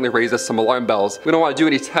it certainly raises some alarm bells. We don't want to do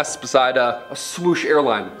any tests beside a swoosh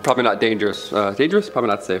airline. Probably not dangerous. Dangerous? Probably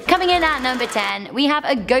not safe. Coming in at number 10, we have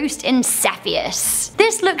a ghost in Cepheus.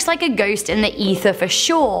 This looks like a ghost in the ether for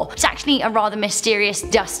sure. It's actually a rather mysterious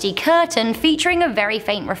dusty curtain featuring a very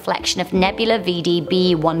faint reflection of nebula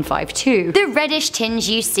VDB 152. The reddish tinge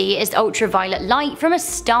you see is ultraviolet light from a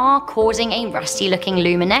star causing a rusty looking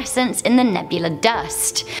luminescence in the nebula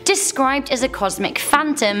dust. Described as a cosmic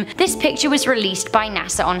phantom, this picture was released by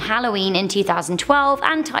NASA on Halloween in 2012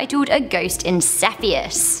 and titled A Ghost in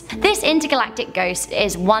Cepheus. This intergalactic ghost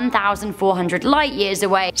is 1,400 light years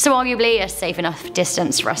away, so arguably a safe enough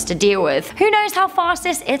distance for us to deal with. Who knows how fast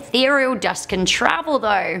this ethereal dust can travel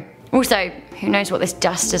though? Also, who knows what this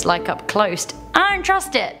dust is like up close? I don't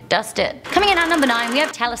trust it. Dust it. Coming in at number 9, we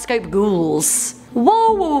have telescope ghouls.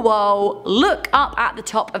 Whoa, whoa, whoa, look up at the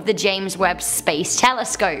top of the James Webb Space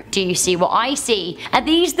Telescope. Do you see what I see? Are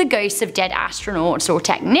these the ghosts of dead astronauts or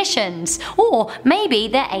technicians? Or maybe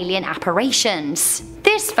they're alien apparitions?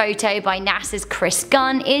 This photo by NASA's Chris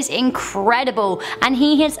Gunn is incredible, and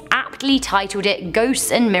he has aptly titled it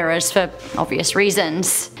Ghosts and Mirrors for obvious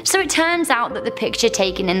reasons. So it turns out that the picture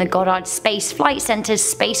taken in the Goddard Space Flight Center's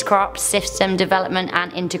Spacecraft System Development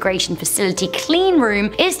and Integration Facility clean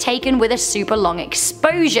room is taken with a super long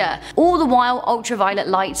exposure. All the while, ultraviolet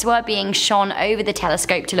lights were being shone over the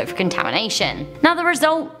telescope to look for contamination. Now the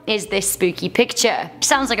result is this spooky picture.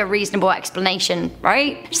 Sounds like a reasonable explanation,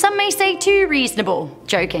 right? Some may say too reasonable.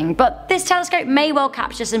 Joking, but this telescope may well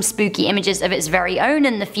capture some spooky images of its very own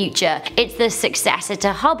in the future. It's the successor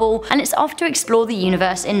to Hubble, and it's off to explore the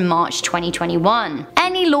universe in March 2021.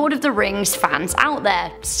 Any Lord of the Rings fans out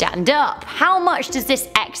there, stand up. How much does this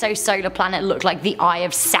exosolar planet look like the Eye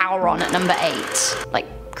of Sauron at number 8?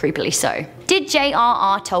 Like, creepily so. Did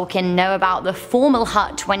J.R.R. Tolkien know about the formal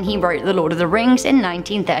hut when he wrote The Lord of the Rings in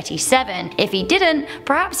 1937? If he didn't,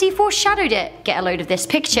 perhaps he foreshadowed it. Get a load of this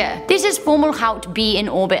picture. This is Fomalhaut B in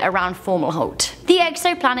orbit around Fomalhaut. The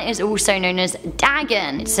exoplanet is also known as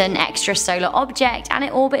Dagon. It's an extrasolar object and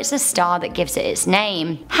it orbits a star that gives it its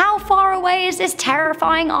name. How far away is this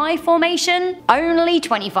terrifying eye formation? Only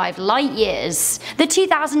 25 light years. The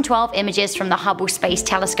 2012 images from the Hubble Space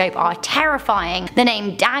Telescope are terrifying. The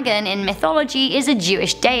name Dagon in mythology is a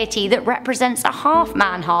Jewish deity that represents a half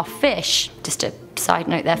man, half fish. Just a side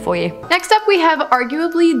note there for you. Next up we have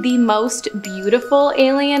arguably the most beautiful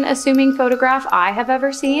alien assuming photograph I have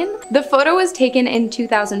ever seen. The photo was taken in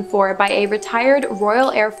 2004 by a retired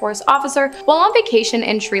Royal Air Force officer while on vacation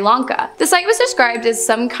in Sri Lanka. The sight was described as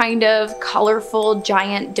some kind of colorful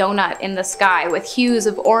giant donut in the sky with hues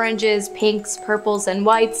of oranges, pinks, purples, and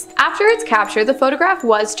whites. After its capture, the photograph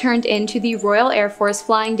was turned into the Royal Air Force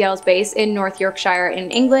Flying Dales base in North Yorkshire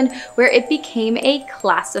in England, where it became a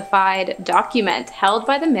classified document held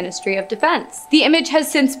by the Ministry of Defense. The image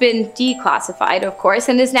has since been declassified, of course,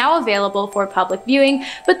 and is now available for public viewing,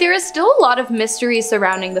 but there is still a lot of mystery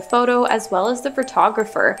surrounding the photo as well as the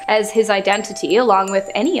photographer, as his identity, along with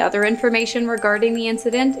any other information regarding the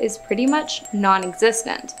incident, is pretty much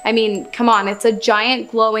non-existent. I mean, come on, it's a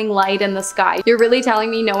giant glowing light in the sky. You're really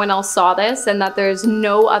telling me no one else saw this and that there's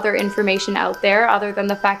no other information out there other than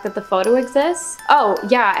the fact that the photo exists? Oh,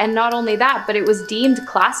 yeah, and not only that, but it was deemed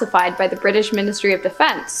classified by the British Ministry of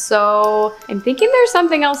Defense, so I'm thinking there's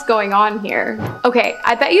something else going on here. Okay,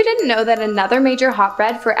 I bet you didn't know that another major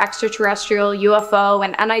hotbed for extraterrestrial, UFO,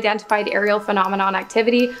 and unidentified aerial phenomenon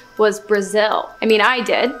activity was Brazil. I mean, I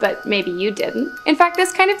did, but maybe you didn't. In fact,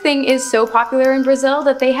 this kind of thing is so popular in Brazil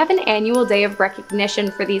that they have an annual day of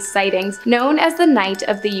recognition for these sightings known as the Night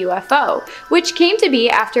of the UFO, which came to be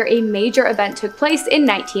after a major event took place in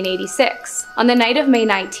 1986. On the night of May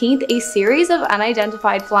 19th, a series of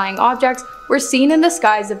unidentified flying objects were seen in the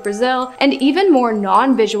skies of Brazil, and even more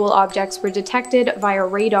non-visual objects were detected via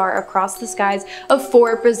radar across the skies of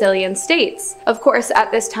 4 Brazilian states. Of course,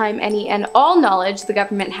 at this time, any and all knowledge the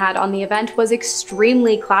government had on the event was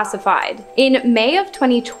extremely classified. In May of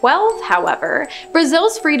 2012, however,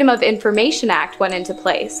 Brazil's Freedom of Information Act went into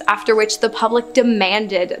place, after which the public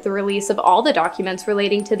demanded the release of all the documents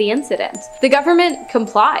relating to the incident. The government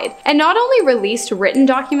complied, and not only released written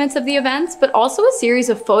documents of the events, but also a series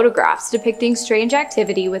of photographs depicting strange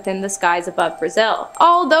activity within the skies above Brazil.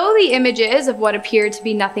 Although the images of what appeared to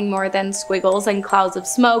be nothing more than squiggles and clouds of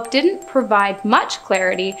smoke didn't provide much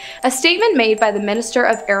clarity, a statement made by the Minister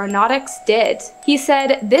of Aeronautics did. He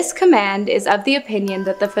said, "This command is of the opinion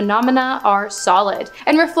that the phenomena are solid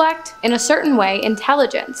and reflect, in a certain way,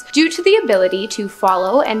 intelligence, due to the ability to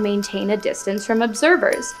follow and maintain a distance from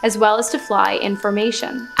observers, as well as to fly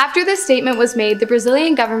information." After this statement was made, the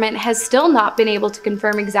Brazilian government has still not been able to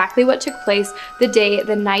confirm exactly what took place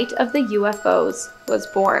the night of the UFOs was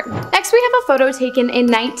born. Next, we have a photo taken in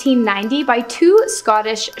 1990 by two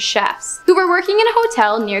Scottish chefs who were working in a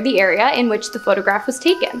hotel near the area in which the photograph was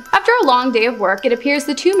taken. After a long day of work, it appears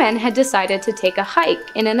the two men had decided to take a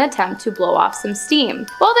hike in an attempt to blow off some steam.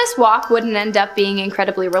 While this walk wouldn't end up being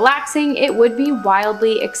incredibly relaxing, it would be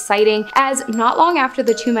wildly exciting, as not long after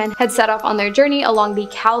the two men had set off on their journey along the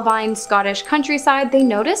Calvine Scottish countryside, they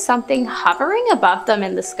noticed something hovering above them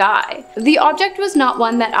in the sky. The object was not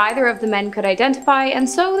one that either of the men could identify, and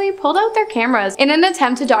so they pulled out their cameras in an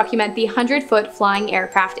attempt to document the 100-foot flying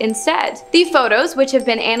aircraft instead. The photos, which have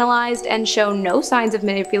been analyzed and show no signs of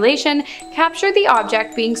manipulation, captured the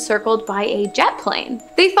object being circled by a jet plane.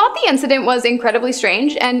 They thought the incident was incredibly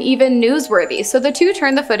strange and even newsworthy, so the two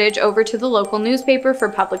turned the footage over to the local newspaper for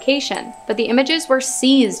publication, but the images were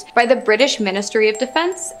seized by the British Ministry of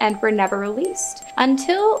Defence and were never released.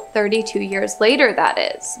 Until 32 years later, that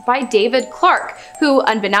is, by David Clark, who,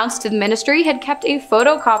 unbeknownst to the ministry, had kept a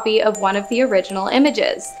photocopy of one of the original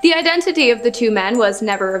images. The identity of the two men was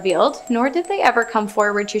never revealed, nor did they ever come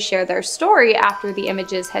forward to share their story after the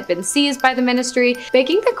images had been seized by the ministry,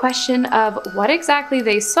 begging the question of what exactly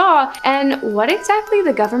they saw and what exactly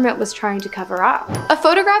the government was trying to cover up. A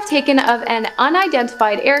photograph taken of an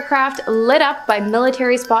unidentified aircraft lit up by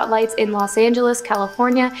military spotlights in Los Angeles,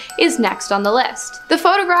 California, is next on the list. The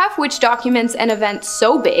photograph, which documents an event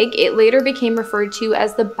so big it later became referred to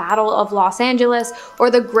as the Battle of Los Angeles or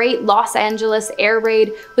the Great Los Angeles Air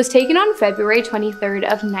Raid, was taken on February 23rd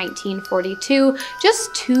of 1942,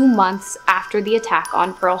 just 2 months after the attack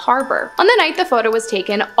on Pearl Harbor. On the night the photo was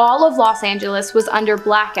taken, all of Los Angeles was under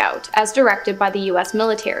blackout, as directed by the US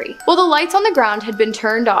military. While the lights on the ground had been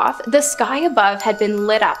turned off, the sky above had been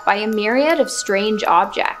lit up by a myriad of strange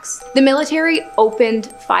objects. The military opened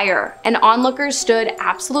fire, and onlookers stood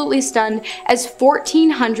absolutely stunned as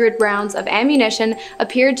 1,400 rounds of ammunition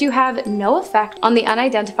appeared to have no effect on the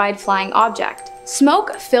unidentified flying object.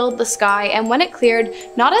 Smoke filled the sky, and when it cleared,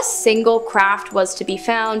 not a single craft was to be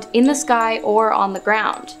found in the sky or on the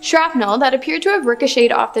ground. Shrapnel that appeared to have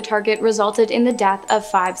ricocheted off the target resulted in the death of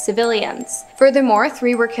 5 civilians. Furthermore,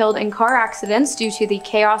 3 were killed in car accidents due to the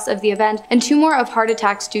chaos of the event, and 2 more of heart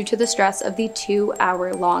attacks due to the stress of the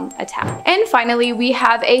 2-hour-long attack. And finally, we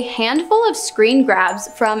have a handful of screen grabs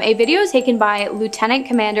from a video taken by Lieutenant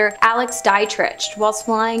Commander Alex Dietrich whilst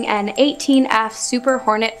flying an 18F Super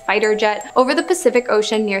Hornet fighter jet over the Pacific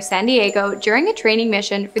Ocean near San Diego during a training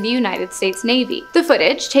mission for the United States Navy. The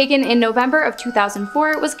footage, taken in November of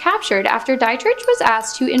 2004, was captured after Dietrich was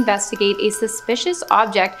asked to investigate a suspicious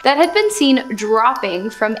object that had been seen dropping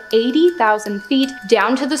from 80,000 feet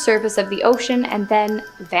down to the surface of the ocean and then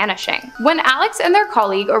vanishing. When Alex and their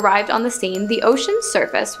colleague arrived on the scene, the ocean's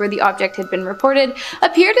surface, where the object had been reported,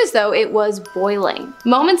 appeared as though it was boiling.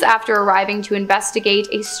 Moments after arriving to investigate,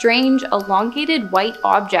 a strange, elongated white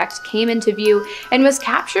object came into view and was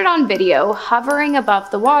captured on video hovering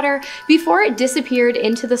above the water before it disappeared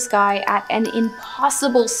into the sky at an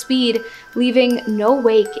impossible speed, leaving no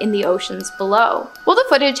wake in the oceans below. While the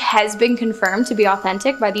footage has been confirmed to be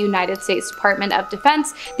authentic by the United States Department of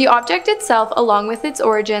Defense, the object itself, along with its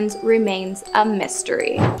origins, remains a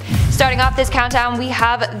mystery. Starting off this countdown, we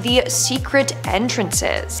have the secret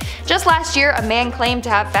entrances. Just last year, a man claimed to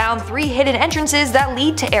have found 3 hidden entrances that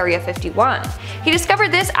lead to Area 51. He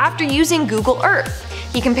discovered this after using Google Earth.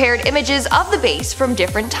 He compared images of the base from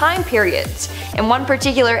different time periods. In one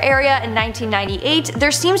particular area in 1998,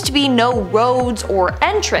 there seems to be no roads or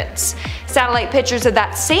entrance. Satellite pictures of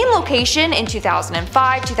that same location in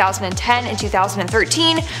 2005, 2010, and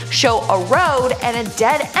 2013 show a road and a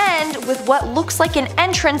dead end with what looks like an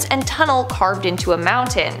entrance and tunnel carved into a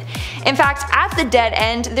mountain. In fact, at the dead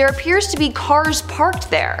end, there appears to be cars parked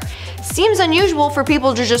there. Seems unusual for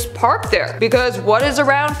people to just park there, because what is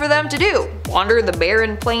around for them to do? Wander the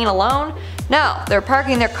barren plain alone? No, they're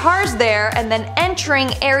parking their cars there and then entering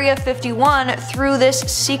Area 51 through this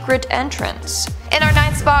secret entrance. In our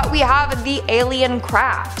 9th spot, we have the alien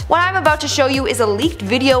craft. What I'm about to show you is a leaked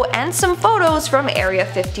video and some photos from Area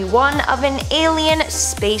 51 of an alien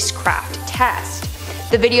spacecraft test.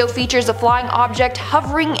 The video features a flying object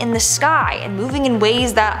hovering in the sky and moving in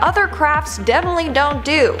ways that other crafts definitely don't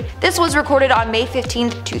do. This was recorded on May 15,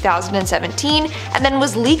 2017, and then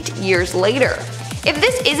was leaked years later. If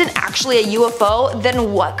this isn't actually a UFO,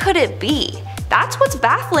 then what could it be? That's what's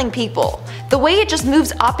baffling people. The way it just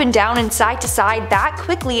moves up and down and side to side that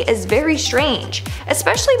quickly is very strange,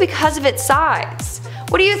 especially because of its size.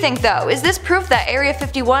 What do you think though? Is this proof that Area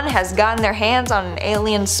 51 has gotten their hands on an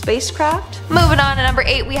alien spacecraft? Moving on to number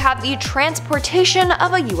 8, we have the transportation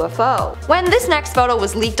of a UFO. When this next photo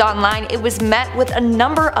was leaked online, it was met with a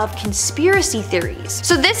number of conspiracy theories.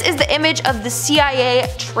 So this is the image of the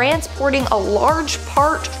CIA transporting a large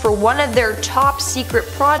part for one of their top secret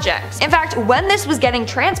projects. In fact, when this was getting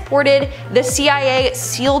transported, the CIA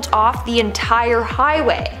sealed off the entire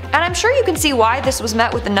highway. And I'm sure you can see why this was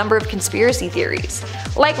met with a number of conspiracy theories.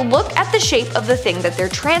 Like, look at the shape of the thing that they're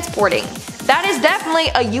transporting. That is definitely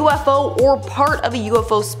a UFO or part of a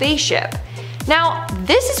UFO spaceship. Now,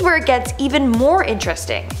 this is where it gets even more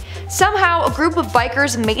interesting. Somehow, a group of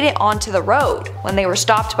bikers made it onto the road. When they were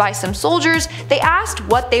stopped by some soldiers, they asked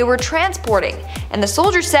what they were transporting, and the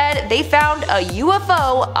soldier said they found a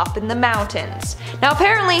UFO up in the mountains. Now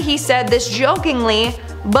apparently he said this jokingly,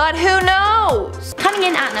 but who knows? Coming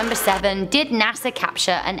in at number 7, did NASA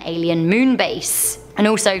capture an alien moon base? And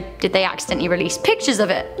also, did they accidentally release pictures of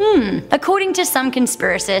it? According to some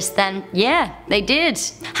conspiracists, then yeah, they did.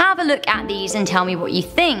 Have a look at these and tell me what you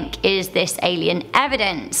think. Is this alien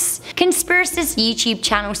evidence? Conspiracist YouTube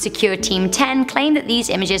channel Secure Team 10 claimed that these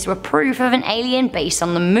images were proof of an alien base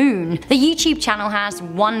on the moon. The YouTube channel has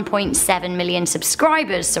 1.7 million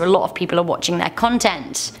subscribers, so a lot of people are watching their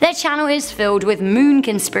content. Their channel is filled with moon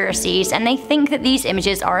conspiracies, and they think that these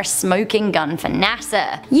images are a smoking gun for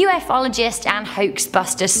NASA. UFologist and hoax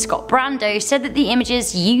buster Scott Brando said that the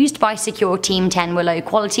images used by Secure Team 10 were low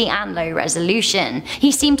quality and low resolution.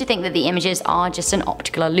 He seemed to think that the images are just an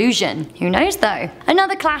optical illusion. Who knows though?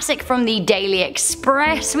 Another classic from the Daily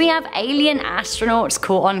Express, we have alien astronauts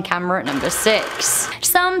caught on camera at number 6.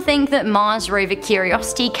 Some think that Mars rover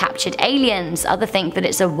Curiosity captured aliens, others think that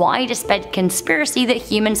it's a widespread conspiracy that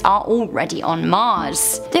humans are already on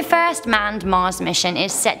Mars. The first manned Mars mission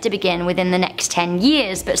is set to begin within the next 10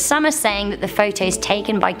 years, but some are saying that the photos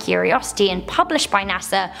taken by Curiosity and published by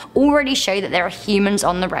NASA already show that there are humans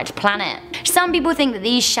on the red planet. Some people think that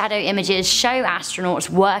these shadow images show astronauts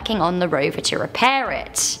working on the rover to repair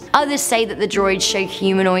it. Others say that the droids show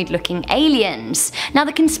humanoid looking aliens. Now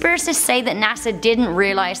the conspiracists say that NASA didn't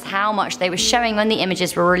realize how much they were showing when the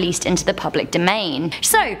images were released into the public domain.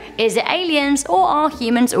 So is it aliens or are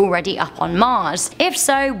humans already up on Mars? If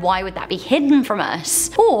so, why would that be hidden from us?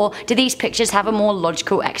 Or do these pictures have a more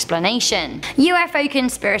logical explanation? UFO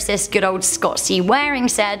conspiracist good old Scott C. Waring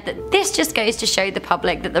said that this just goes to show the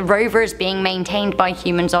public that the rover is being maintained by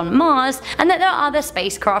humans on Mars and that there are other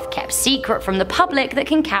spacecraft kept secret from the public that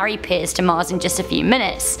can carry peers to Mars in just a few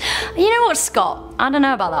minutes. You know what, Scott? I don't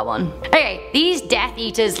know about that one. Okay, these Death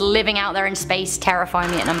Eaters living out there in space terrify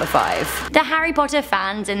me at number 5. The Harry Potter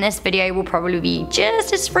fans in this video will probably be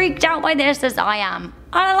just as freaked out by this as I am.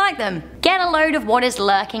 I don't like them. Get a load of what is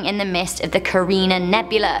lurking in the mist of the Carina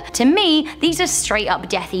Nebula. To me, these are straight up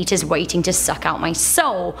Death Eaters waiting to suck out my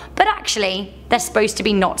soul, but actually, they're supposed to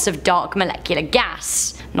be knots of dark molecular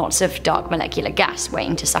gas. Knots of dark molecular gas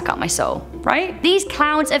waiting to suck out my soul, right? These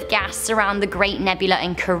clouds of gas surround the Great Nebula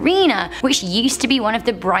in Carina, which used to be one of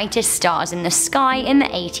the brightest stars in the sky in the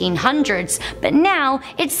 1800s, but now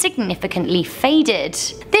it's significantly faded.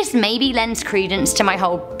 This maybe lends credence to my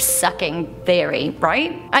whole sucking theory, right?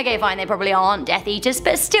 Okay, fine, they probably aren't Death Eaters,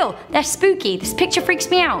 but still, they're spooky. This picture freaks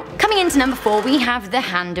me out. Coming into number 4, we have the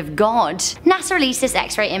Hand of God. NASA released this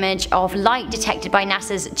X-ray image of light detected by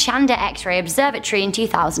NASA's Chandra X-ray Observatory in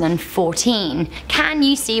 2014. Can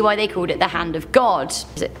you see why they called it the Hand of God?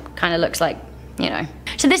 It kind of looks like, you know.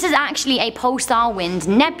 So this is actually a pulsar wind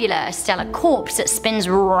nebula, a stellar corpse that spins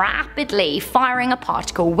rapidly, firing a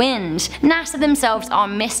particle wind. NASA themselves are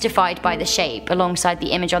mystified by the shape. Alongside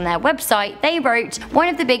the image on their website, they wrote, "One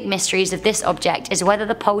of the big mysteries of this object is whether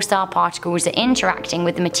the pulsar particles are interacting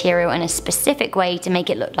with the material in a specific way to make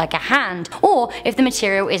it look like a hand, or if the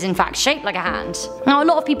material is in fact shaped like a hand." Now a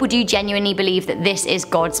lot of people do genuinely believe that this is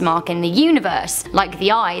God's mark in the universe, like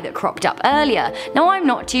the eye that cropped up earlier. Now I'm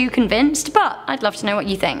not too convinced, but I'd love to know what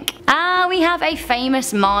you think. We have a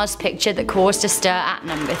famous Mars picture that caused a stir at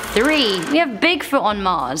number 3. We have Bigfoot on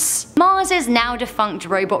Mars. Mars's now defunct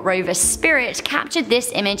robot rover Spirit captured this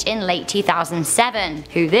image in late 2007.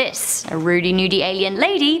 Who this? A Rudy Nudie alien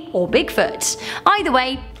lady or Bigfoot? Either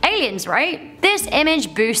way, aliens, right? This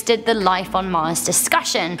image boosted the life on Mars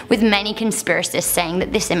discussion, with many conspiracists saying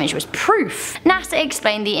that this image was proof. NASA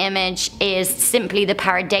explained the image is simply the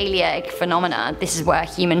pareidolia phenomena. This is where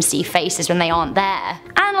humans see faces when they aren't there.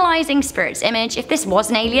 Analyzing Spirit's image, if this was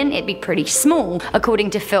an alien, it'd be pretty small,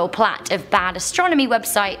 according to Phil Platt of Bad Astronomy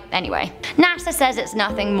website. Anyway, NASA says it's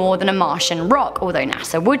nothing more than a Martian rock, although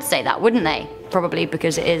NASA would say that, wouldn't they? Probably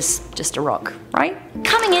because it is just a rock, right?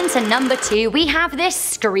 Coming into number 2, we have this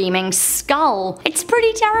screaming skull. skull. It's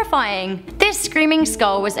pretty terrifying. This screaming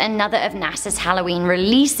skull was another of NASA's Halloween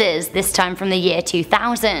releases, this time from the year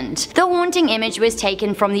 2000. The haunting image was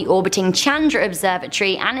taken from the orbiting Chandra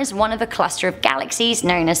Observatory and is one of a cluster of galaxies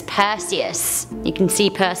known as Perseus. You can see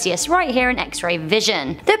Perseus right here in X-ray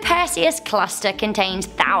vision. The Perseus cluster contains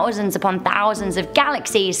thousands upon thousands of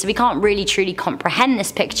galaxies, so we can't really truly comprehend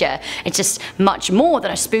this picture. It's just much more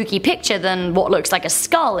than a spooky picture than what looks like a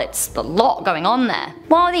skull. It's a lot going on there.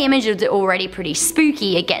 While the image is already pretty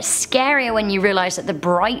spooky, it gets scarier when you realize that the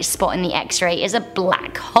bright spot in the X-ray is a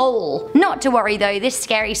black hole. Not to worry though, this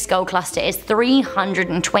scary skull cluster is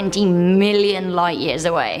 320 million light years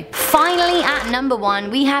away. Finally, at number 1,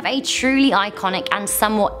 we have a truly iconic and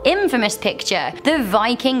somewhat infamous picture, the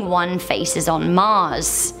Viking 1 faces on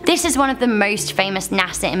Mars. This is one of the most famous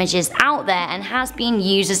NASA images out there and has been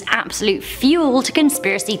used as absolute fuel to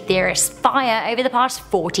conspiracy theorists' fire over the past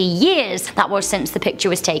 40 years. That was since the picture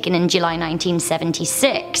was taken in July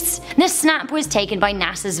 1976. The snap was taken by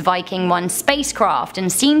NASA's Viking 1 spacecraft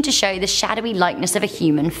and seemed to show the shadowy likeness of a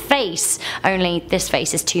human face, only this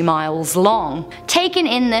face is 2 miles long. Taken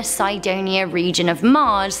in the Cydonia region of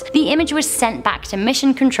Mars, the image was sent back to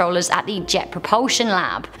mission controllers at the Jet Propulsion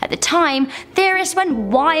Lab. At the time, theorists went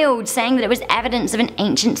wild, saying that it was evidence of an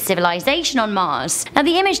ancient civilization on Mars. Now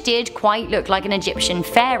the image did quite look like an Egyptian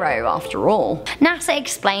pharaoh after all. NASA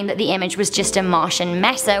explained that the image was just a Martian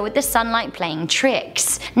messer with the sunlight playing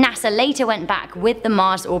tricks. NASA later went back with the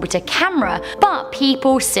Mars orbiter camera, but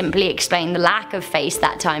people simply explained the lack of face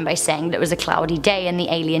that time by saying that it was a cloudy day and the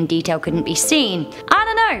alien detail couldn't be seen. I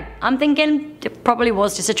don't know, I'm thinking it probably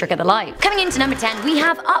was just a trick of the light. Coming into number 10, we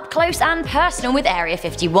have Up Close and Personal with Area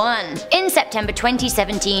 51. In September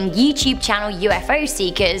 2017, YouTube channel UFO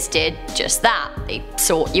Seekers did just that. They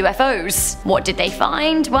sought UFOs. What did they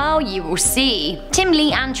find? Well, you will see. Tim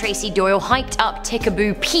Lee and Tracy Doyle hiked up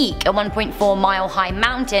Tickaboo Peak, a 1.4 mile high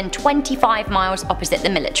mountain 25 miles opposite the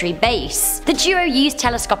military base. The duo used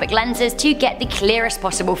telescopic lenses to get the clearest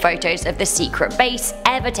possible photos of the secret base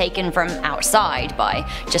ever taken from outside by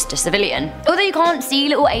just a civilian. Although you can't see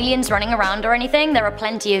little aliens running around or anything, there are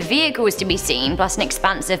plenty of vehicles to be seen, plus an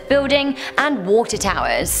expansive building and water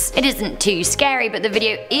towers. It isn't too scary, but the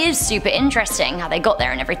video is super interesting, how they got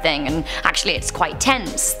there and everything, and actually it's quite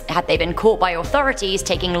tense. Had they been caught by authorities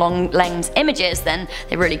taking long lens images, then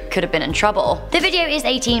they really could have been in trouble. The video is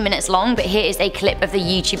 18 minutes long, but here is a clip of the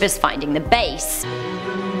YouTubers finding the base.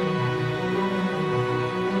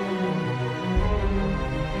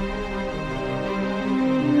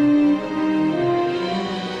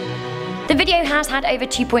 The video has had over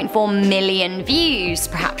 2.4 million views.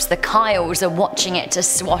 Perhaps the Kyles are watching it to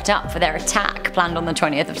swat up for their attack planned on the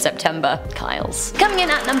 20th of September. Kyles. Coming in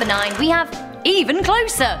at number 9, we have Even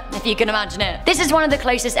Closer, if you can imagine it. This is one of the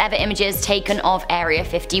closest ever images taken of Area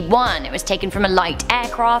 51. It was taken from a light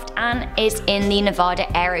aircraft and is in the Nevada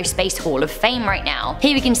Aerospace Hall of Fame right now.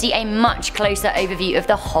 Here we can see a much closer overview of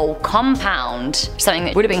the whole compound, something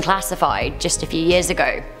that would have been classified just a few years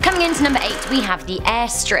ago. Coming into number 8, we have the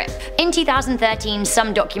airstrip. In 2013,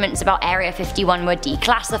 some documents about Area 51 were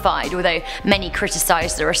declassified, although many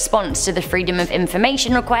criticized the response to the Freedom of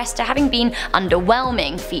Information request to having been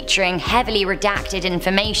underwhelming, featuring heavily redacted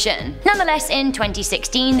information. Nonetheless, in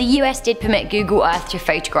 2016, the US did permit Google Earth to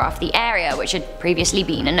photograph the area, which had previously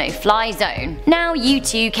been a no-fly zone. Now you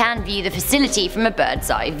too can view the facility from a bird's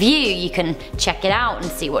eye view. You can check it out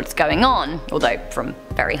and see what's going on, although from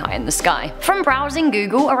very high in the sky. From browsing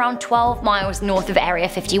Google, around 12 miles north of Area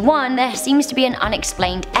 51, there seems to be an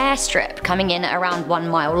unexplained airstrip coming in at around 1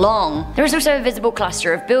 mile long. There is also a visible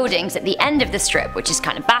cluster of buildings at the end of the strip, which is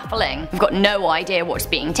kind of baffling. We've got no idea what's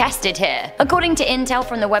being tested here. According to intel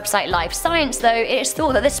from the website Live Science though, it is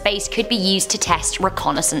thought that the space could be used to test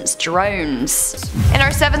reconnaissance drones. In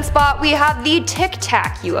our 7th spot, we have the Tic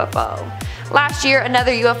Tac UFO. Last year,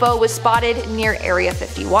 another UFO was spotted near Area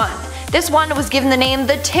 51. This one was given the name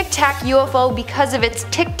the Tic Tac UFO because of its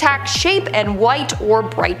tic-tac shape and white or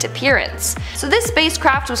bright appearance. So this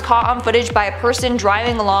spacecraft was caught on footage by a person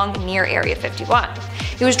driving along near Area 51.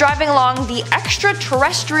 He was driving along the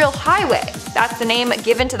extraterrestrial highway. That's the name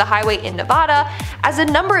given to the highway in Nevada, as a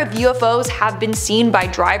number of UFOs have been seen by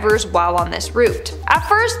drivers while on this route. At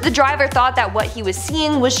first, the driver thought that what he was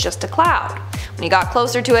seeing was just a cloud. When he got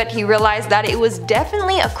closer to it, he realized that it was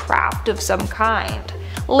definitely a craft of some kind.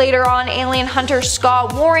 Later on, alien hunter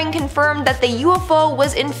Scott Waring confirmed that the UFO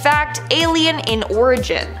was in fact alien in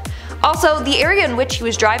origin. Also, the area in which he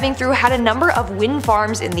was driving through had a number of wind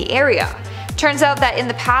farms in the area. Turns out that in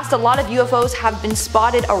the past a lot of UFOs have been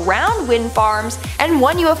spotted around wind farms, and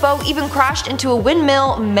one UFO even crashed into a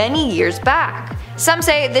windmill many years back. Some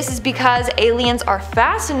say this is because aliens are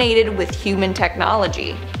fascinated with human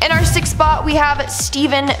technology. In our 6th spot we have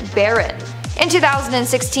Stephen Barron. In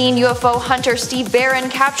 2016, UFO hunter Steve Barron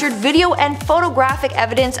captured video and photographic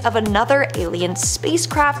evidence of another alien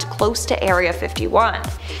spacecraft close to Area 51.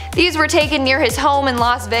 These were taken near his home in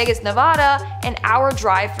Las Vegas, Nevada, an hour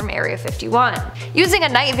drive from Area 51. Using a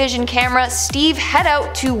night vision camera, Steve head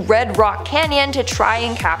out to Red Rock Canyon to try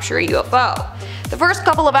and capture a UFO. The first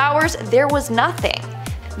couple of hours, there was nothing.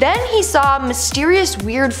 Then he saw mysterious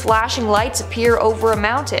weird flashing lights appear over a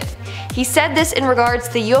mountain. He said this in regards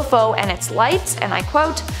to the UFO and its lights, and I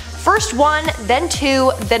quote, "First one, then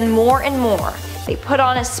two, then more and more. They put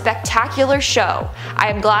on a spectacular show. I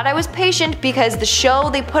am glad I was patient because the show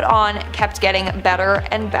they put on kept getting better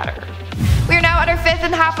and better." We are now at our 5th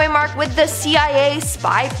and halfway mark with the CIA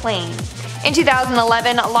spy plane. In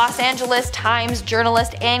 2011, Los Angeles Times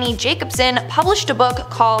journalist Annie Jacobson published a book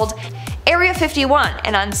called Area 51,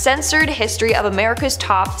 an uncensored history of America's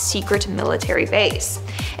top secret military base.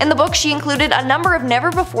 In the book, she included a number of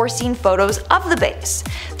never-before-seen photos of the base.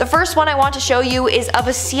 The first one I want to show you is of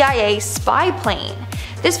a CIA spy plane.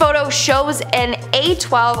 This photo shows an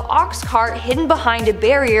A-12 ox cart hidden behind a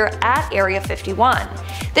barrier at Area 51.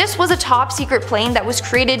 This was a top secret plane that was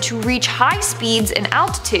created to reach high speeds and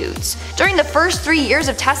altitudes. During the first 3 years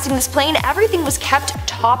of testing this plane, everything was kept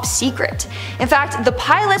top secret. In fact, the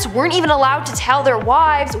pilots weren't even allowed to tell their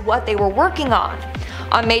wives what they were working on.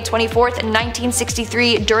 On May 24,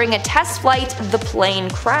 1963, during a test flight, the plane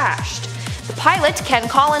crashed. The pilot, Ken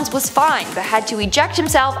Collins, was fine but had to eject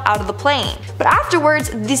himself out of the plane. But afterwards,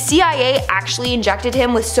 the CIA actually injected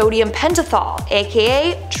him with sodium pentothal,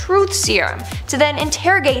 aka truth serum, to then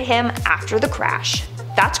interrogate him after the crash.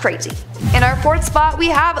 That's crazy. In our 4th spot, we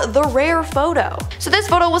have the rare photo. So this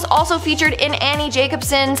photo was also featured in Annie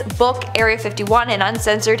Jacobson's book Area 51, an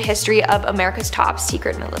uncensored history of America's top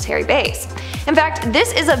secret military base. In fact,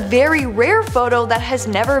 this is a very rare photo that has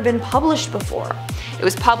never been published before. It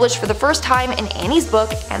was published for the first time in Annie's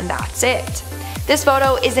book, and that's it. This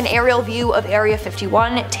photo is an aerial view of Area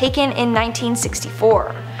 51 taken in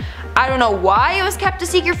 1964. I don't know why it was kept a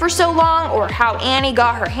secret for so long or how Annie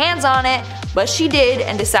got her hands on it, but she did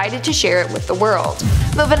and decided to share it with the world.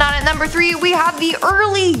 Moving on at number 3, we have the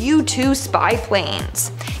early U-2 spy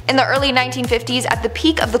planes. In the early 1950s, at the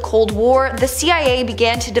peak of the Cold War, the CIA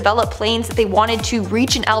began to develop planes that they wanted to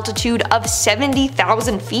reach an altitude of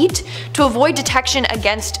 70,000 feet to avoid detection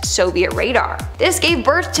against Soviet radar. This gave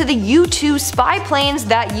birth to the U-2 spy planes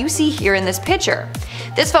that you see here in this picture.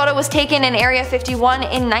 This photo was taken in Area 51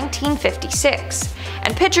 in 1956,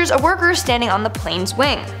 and pictures of workers standing on the plane's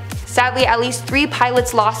wing. Sadly, at least 3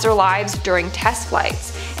 pilots lost their lives during test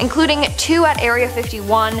flights, including 2 at Area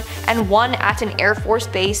 51 and 1 at an Air Force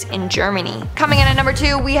base in Germany. Coming in at number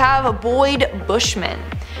 2, we have Boyd Bushman.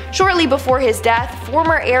 Shortly before his death,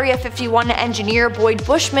 former Area 51 engineer Boyd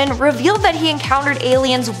Bushman revealed that he encountered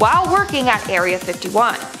aliens while working at Area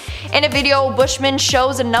 51. In a video, Bushman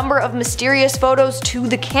shows a number of mysterious photos to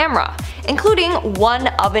the camera, including one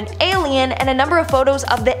of an alien and a number of photos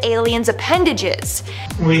of the alien's appendages.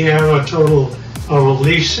 We have a total of at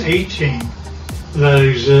least 18 that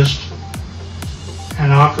exist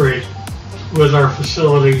and operate with our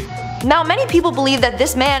facility. Now, many people believe that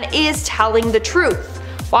this man is telling the truth.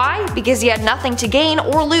 Why? Because he had nothing to gain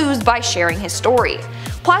or lose by sharing his story.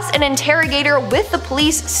 Plus, an interrogator with the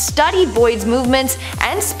police studied Boyd's movements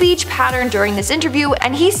and speech pattern during this interview,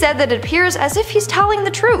 and he said that it appears as if he's telling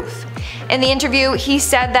the truth. In the interview, he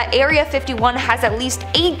said that Area 51 has at least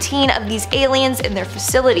 18 of these aliens in their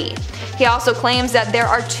facility. He also claims that there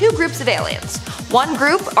are 2 groups of aliens. One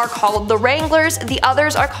group are called the Wranglers, the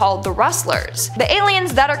others are called the Rustlers. The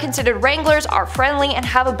aliens that are considered Wranglers are friendly and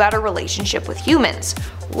have a better relationship with humans.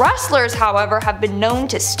 Rustlers, however, have been known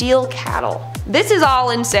to steal cattle. This is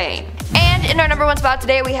all insane. And in our number 1 spot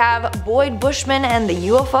today, we have Boyd Bushman and the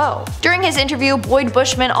UFO. During his interview, Boyd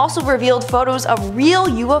Bushman also revealed photos of real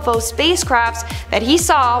UFO spacecrafts that he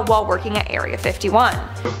saw while working at Area 51.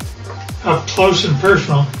 Up close and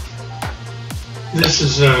personal, this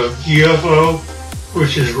is a UFO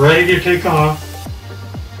which is ready to take off.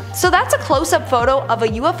 So that's a close-up photo of a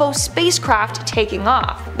UFO spacecraft taking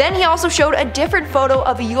off. Then he also showed a different photo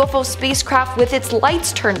of a UFO spacecraft with its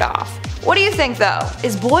lights turned off. What do you think though?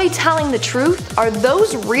 Is Boyd telling the truth? Are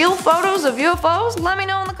those real photos of UFOs? Let me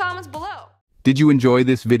know in the comments below. Did you enjoy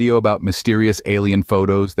this video about mysterious alien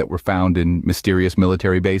photos that were found in mysterious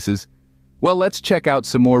military bases? Well, let's check out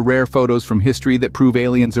some more rare photos from history that prove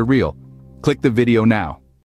aliens are real. Click the video now.